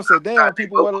champ said, damn,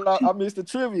 people, I missed the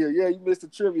trivia. Yeah, you missed the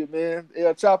trivia, man.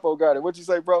 El Chapo got it. What you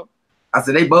say, bro? I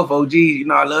said they both OGs. You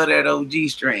know, I love that OG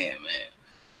strand, man.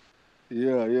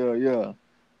 Yeah.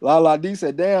 Lala D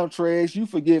said, damn, Trash, you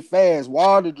forget fast.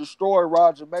 Wilder destroyed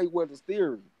Roger Mayweather's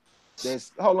theory. That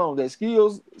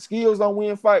skills don't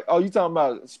win fights. Oh, you talking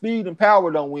about speed and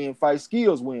power don't win fights.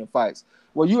 Skills win fights.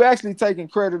 Well, you actually taking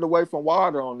credit away from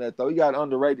Wilder on that, though. He got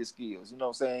underrated skills. You know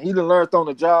what I'm saying? He done learned on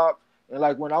the job. And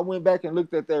like when I went back and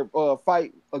looked at their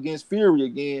fight against Fury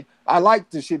again, I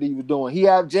liked the shit he was doing. He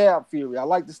had jab Fury. I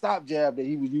liked the stop jab that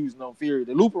he was using on Fury.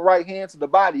 The looping right hand to the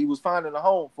body, he was finding a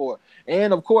home for it.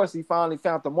 And of course, he finally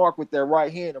found the mark with that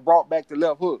right hand and brought back the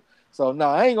left hook. So no,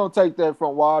 I ain't gonna take that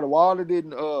from Wilder. Wilder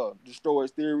didn't destroy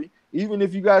his theory. Even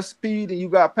if you got speed and you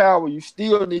got power, you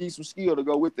still need some skill to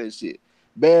go with that shit.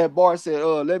 Bad Bar said,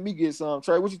 let me get some.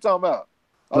 Trey, what you talking about?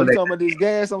 Oh, you talking about this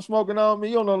gas I'm smoking on me?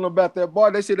 You don't know nothing about that,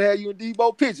 boy. They should have had you in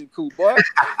Debo Pigeon Coop, boy.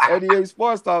 88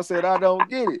 Sports Talk said, I don't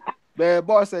get it. Bad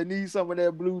Boy said, need some of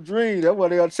that Blue Dream. That's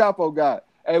what El Chapo got.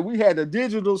 Hey, we had a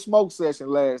digital smoke session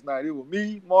last night. It was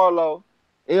me, Marlo,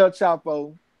 El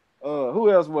Chapo.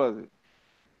 Who else was it?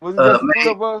 Was it just the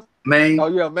three of us? Maine. Oh,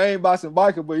 yeah, Maine Boss and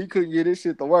Biker, but he couldn't get this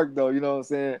shit to work, though. You know what I'm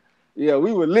saying? Yeah,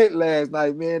 we were lit last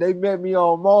night, man. They met me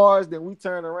on Mars. Then we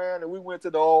turned around and we went to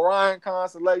the Orion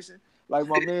constellation. Like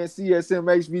my man CSM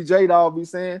HBJ dog be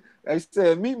saying, they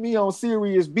said, meet me on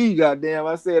Sirius B, goddamn.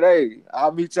 I said, hey,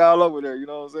 I'll meet y'all over there, you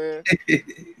know what I'm saying?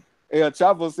 El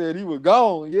Chapo said he was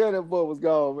gone. Yeah, that boy was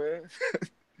gone, man.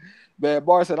 Bad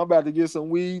Bar said, I'm about to get some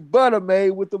weed butter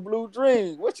made with the Blue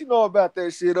Dream. What you know about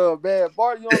that shit, Bad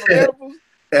Bar? You on the edibles?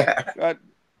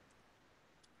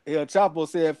 El Chapo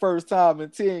said, first time in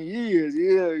 10 years.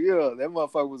 Yeah, that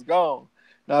motherfucker was gone.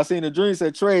 Now, I seen the Dream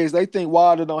said, Trades, they think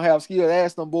Wilder don't have skill.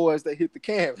 Ask them boys that hit the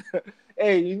camp.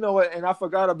 Hey, you know what? And I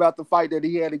forgot about the fight that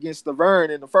he had against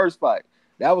Laverne in the first fight.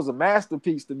 That was a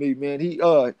masterpiece to me, man.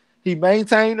 He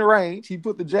maintained the range. He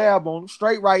put the jab on him,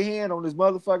 straight right hand on his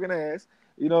motherfucking ass.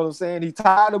 You know what I'm saying? He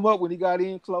tied him up when he got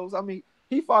in close. I mean,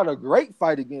 he fought a great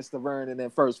fight against Laverne in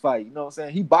that first fight. You know what I'm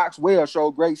saying? He boxed well,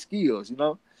 showed great skills, you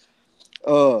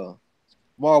know?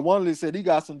 Mar Wonley said he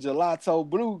got some gelato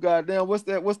blue. Goddamn, what's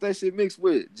that shit mixed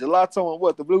with? Gelato and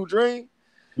what? The Blue Dream?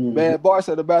 Mm-hmm. Bad Bar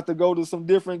said about to go to some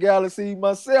different galaxies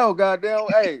myself. Goddamn,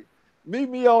 hey, meet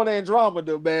me on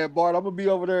Andromeda, Bad Bart. I'm gonna be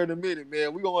over there in a minute,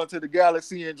 man. We going to the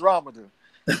galaxy Andromeda.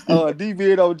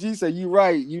 David OG said, you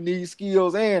right. You need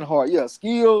skills and heart. Yeah,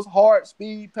 skills, heart,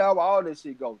 speed, power, all that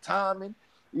shit go. Timing,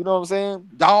 you know what I'm saying?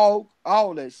 Dog,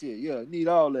 all that shit. Yeah, need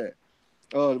all that.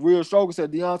 Real Stroker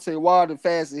said Deontay Wilder,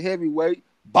 fast and heavyweight.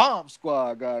 Bomb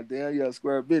squad, goddamn. Yeah,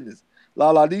 square business.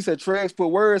 La D said, Trex put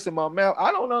words in my mouth.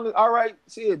 I don't know. All right,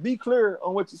 shit, be clear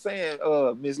on what you're saying,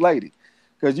 Miss Lady.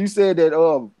 Because you said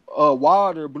that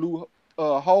Wilder blew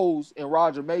holes in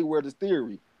Roger Mayweather's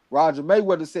theory. Roger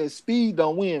Mayweather said speed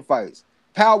don't win fights.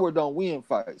 Power don't win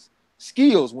fights.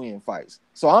 Skills win fights.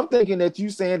 So I'm thinking that you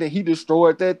saying that he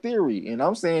destroyed that theory. And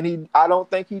I'm saying I don't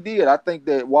think he did. I think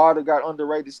that Wilder got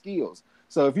underrated skills.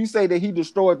 So if you say that he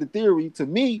destroyed the theory, to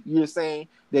me, you're saying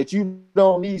that you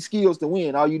don't need skills to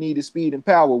win. All you need is speed and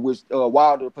power, which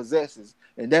Wilder possesses.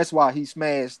 And that's why he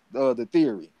smashed the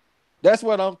theory. That's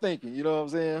what I'm thinking. You know what I'm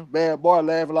saying? Bad boy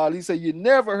laughing loud. He said, you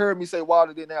never heard me say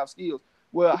Wilder didn't have skills.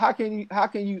 Well, how can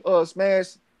you smash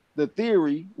the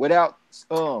theory without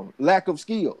lack of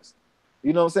skills?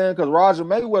 You know what I'm saying? Because Roger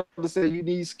Mayweather said you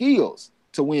need skills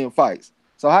to win fights.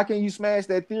 So how can you smash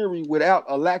that theory without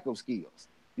a lack of skills?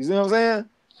 You see what I'm saying?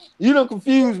 You done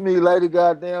confused me, lady,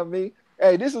 goddamn me.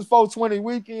 Hey, this is 420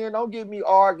 weekend. Don't get me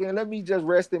arguing. Let me just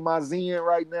rest in my zen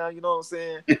right now. You know what I'm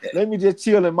saying? Let me just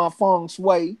chill in my feng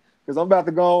shui because I'm about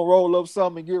to go and roll up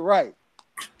something and get right.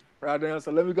 Right there.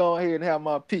 So let me go ahead and have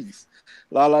my peace.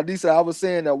 La D said, I was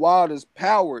saying that Wilder's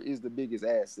power is the biggest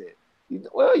asset.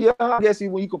 Well, yeah, I guess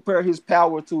when you compare his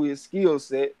power to his skill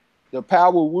set, the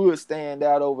power would stand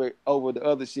out over the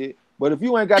other shit. But if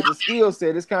you ain't got the skill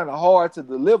set, it's kind of hard to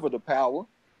deliver the power.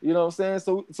 You know what I'm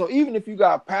saying? So even if you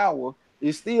got power,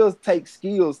 it still takes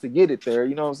skills to get it there.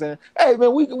 You know what I'm saying? Hey,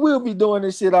 man, we'll be doing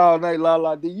this shit all night,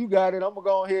 La D. You got it. I'm going to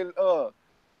go ahead and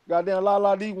goddamn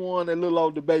La D won that little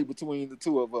old debate between the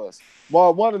two of us.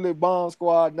 Mark Wonderly, Bomb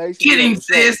Squad Nation. Get him,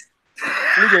 sis.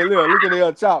 Look at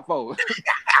that chop for.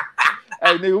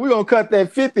 Hey, nigga, we gonna cut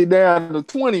that 50 down to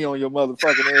 20 on your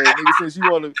motherfucking ass,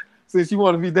 nigga, since you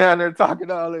wanna be down there talking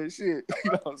all that shit.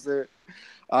 You know what I'm saying?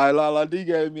 All right, La D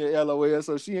gave me an LOL,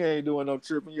 so she ain't doing no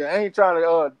tripping. Yeah, I ain't trying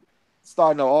to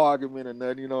start no argument or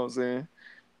nothing, you know what I'm saying?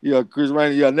 Yeah, Chris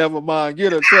Rainey, yeah, never mind.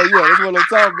 Get her, Trey. Yeah, that's what I'm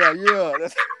talking about. Yeah,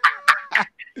 that's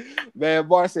man,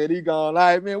 Bar said he gone. All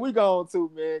right, man, we gone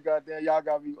too, man. Goddamn, y'all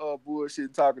got me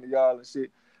bullshit talking to y'all and shit.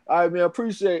 All right, man,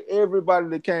 appreciate everybody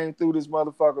that came through this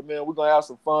motherfucker, man. We're going to have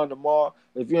some fun tomorrow.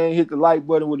 If you ain't hit the like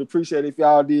button, we'd appreciate it if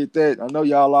y'all did that. I know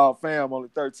y'all all fam, only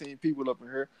 13 people up in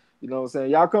here. You know what I'm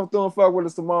saying? Y'all come through and fuck with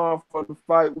us tomorrow for the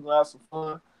fight. We're going to have some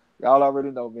fun. Y'all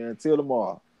already know, man. Till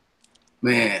tomorrow.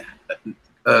 Man,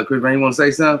 Chris, man, you want to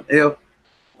say something, L?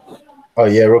 Oh,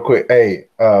 yeah, real quick. Hey,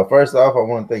 first off, I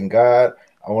want to thank God.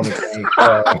 I want to thank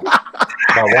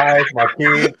my wife, my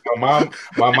kids, my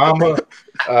mama.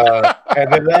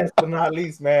 And then last but not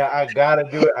least, man, I gotta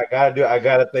do it. I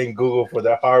gotta thank Google for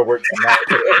their hard work tonight.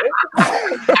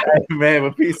 Hey, man,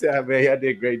 but peace out, man. Y'all did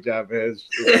a great job, man.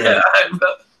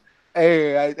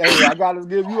 Hey, I gotta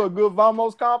give you a good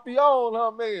Vamos Campeon,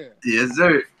 huh, man? Yes,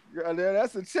 sir.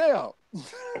 That's a champ.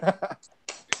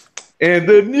 And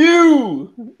the new.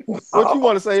 What you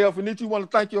want to say, Elfinit? You want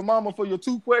to thank your mama for your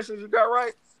 2 questions you got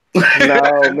right?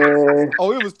 No, man.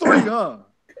 Oh, it was 3, huh?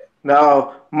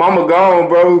 No, mama gone,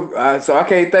 bro. So I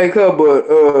can't thank her,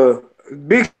 but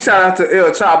big shout out to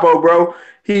El Chapo, bro.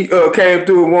 He came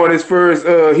through and won his first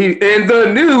he in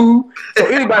the new. So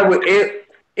anybody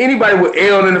with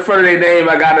L in the front of their name,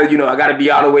 I gotta be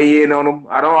all the way in on them.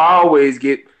 I don't always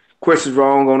get questions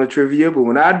wrong on the trivia, but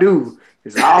when I do,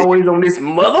 it's always on this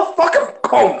motherfucking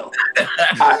corner.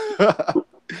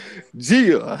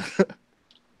 Gia.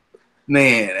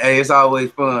 Man, hey, it's always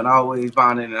fun, always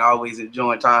bonding, and always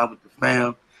enjoying time with the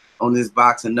fam on this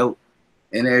boxing note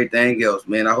and everything else,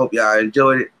 man. I hope y'all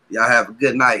enjoyed it. Y'all have a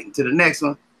good night. Until the next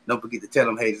one, don't forget to tell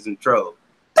them haters and trolls.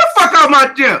 The fuck out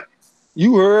my gym.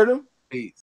 You heard him. Peace.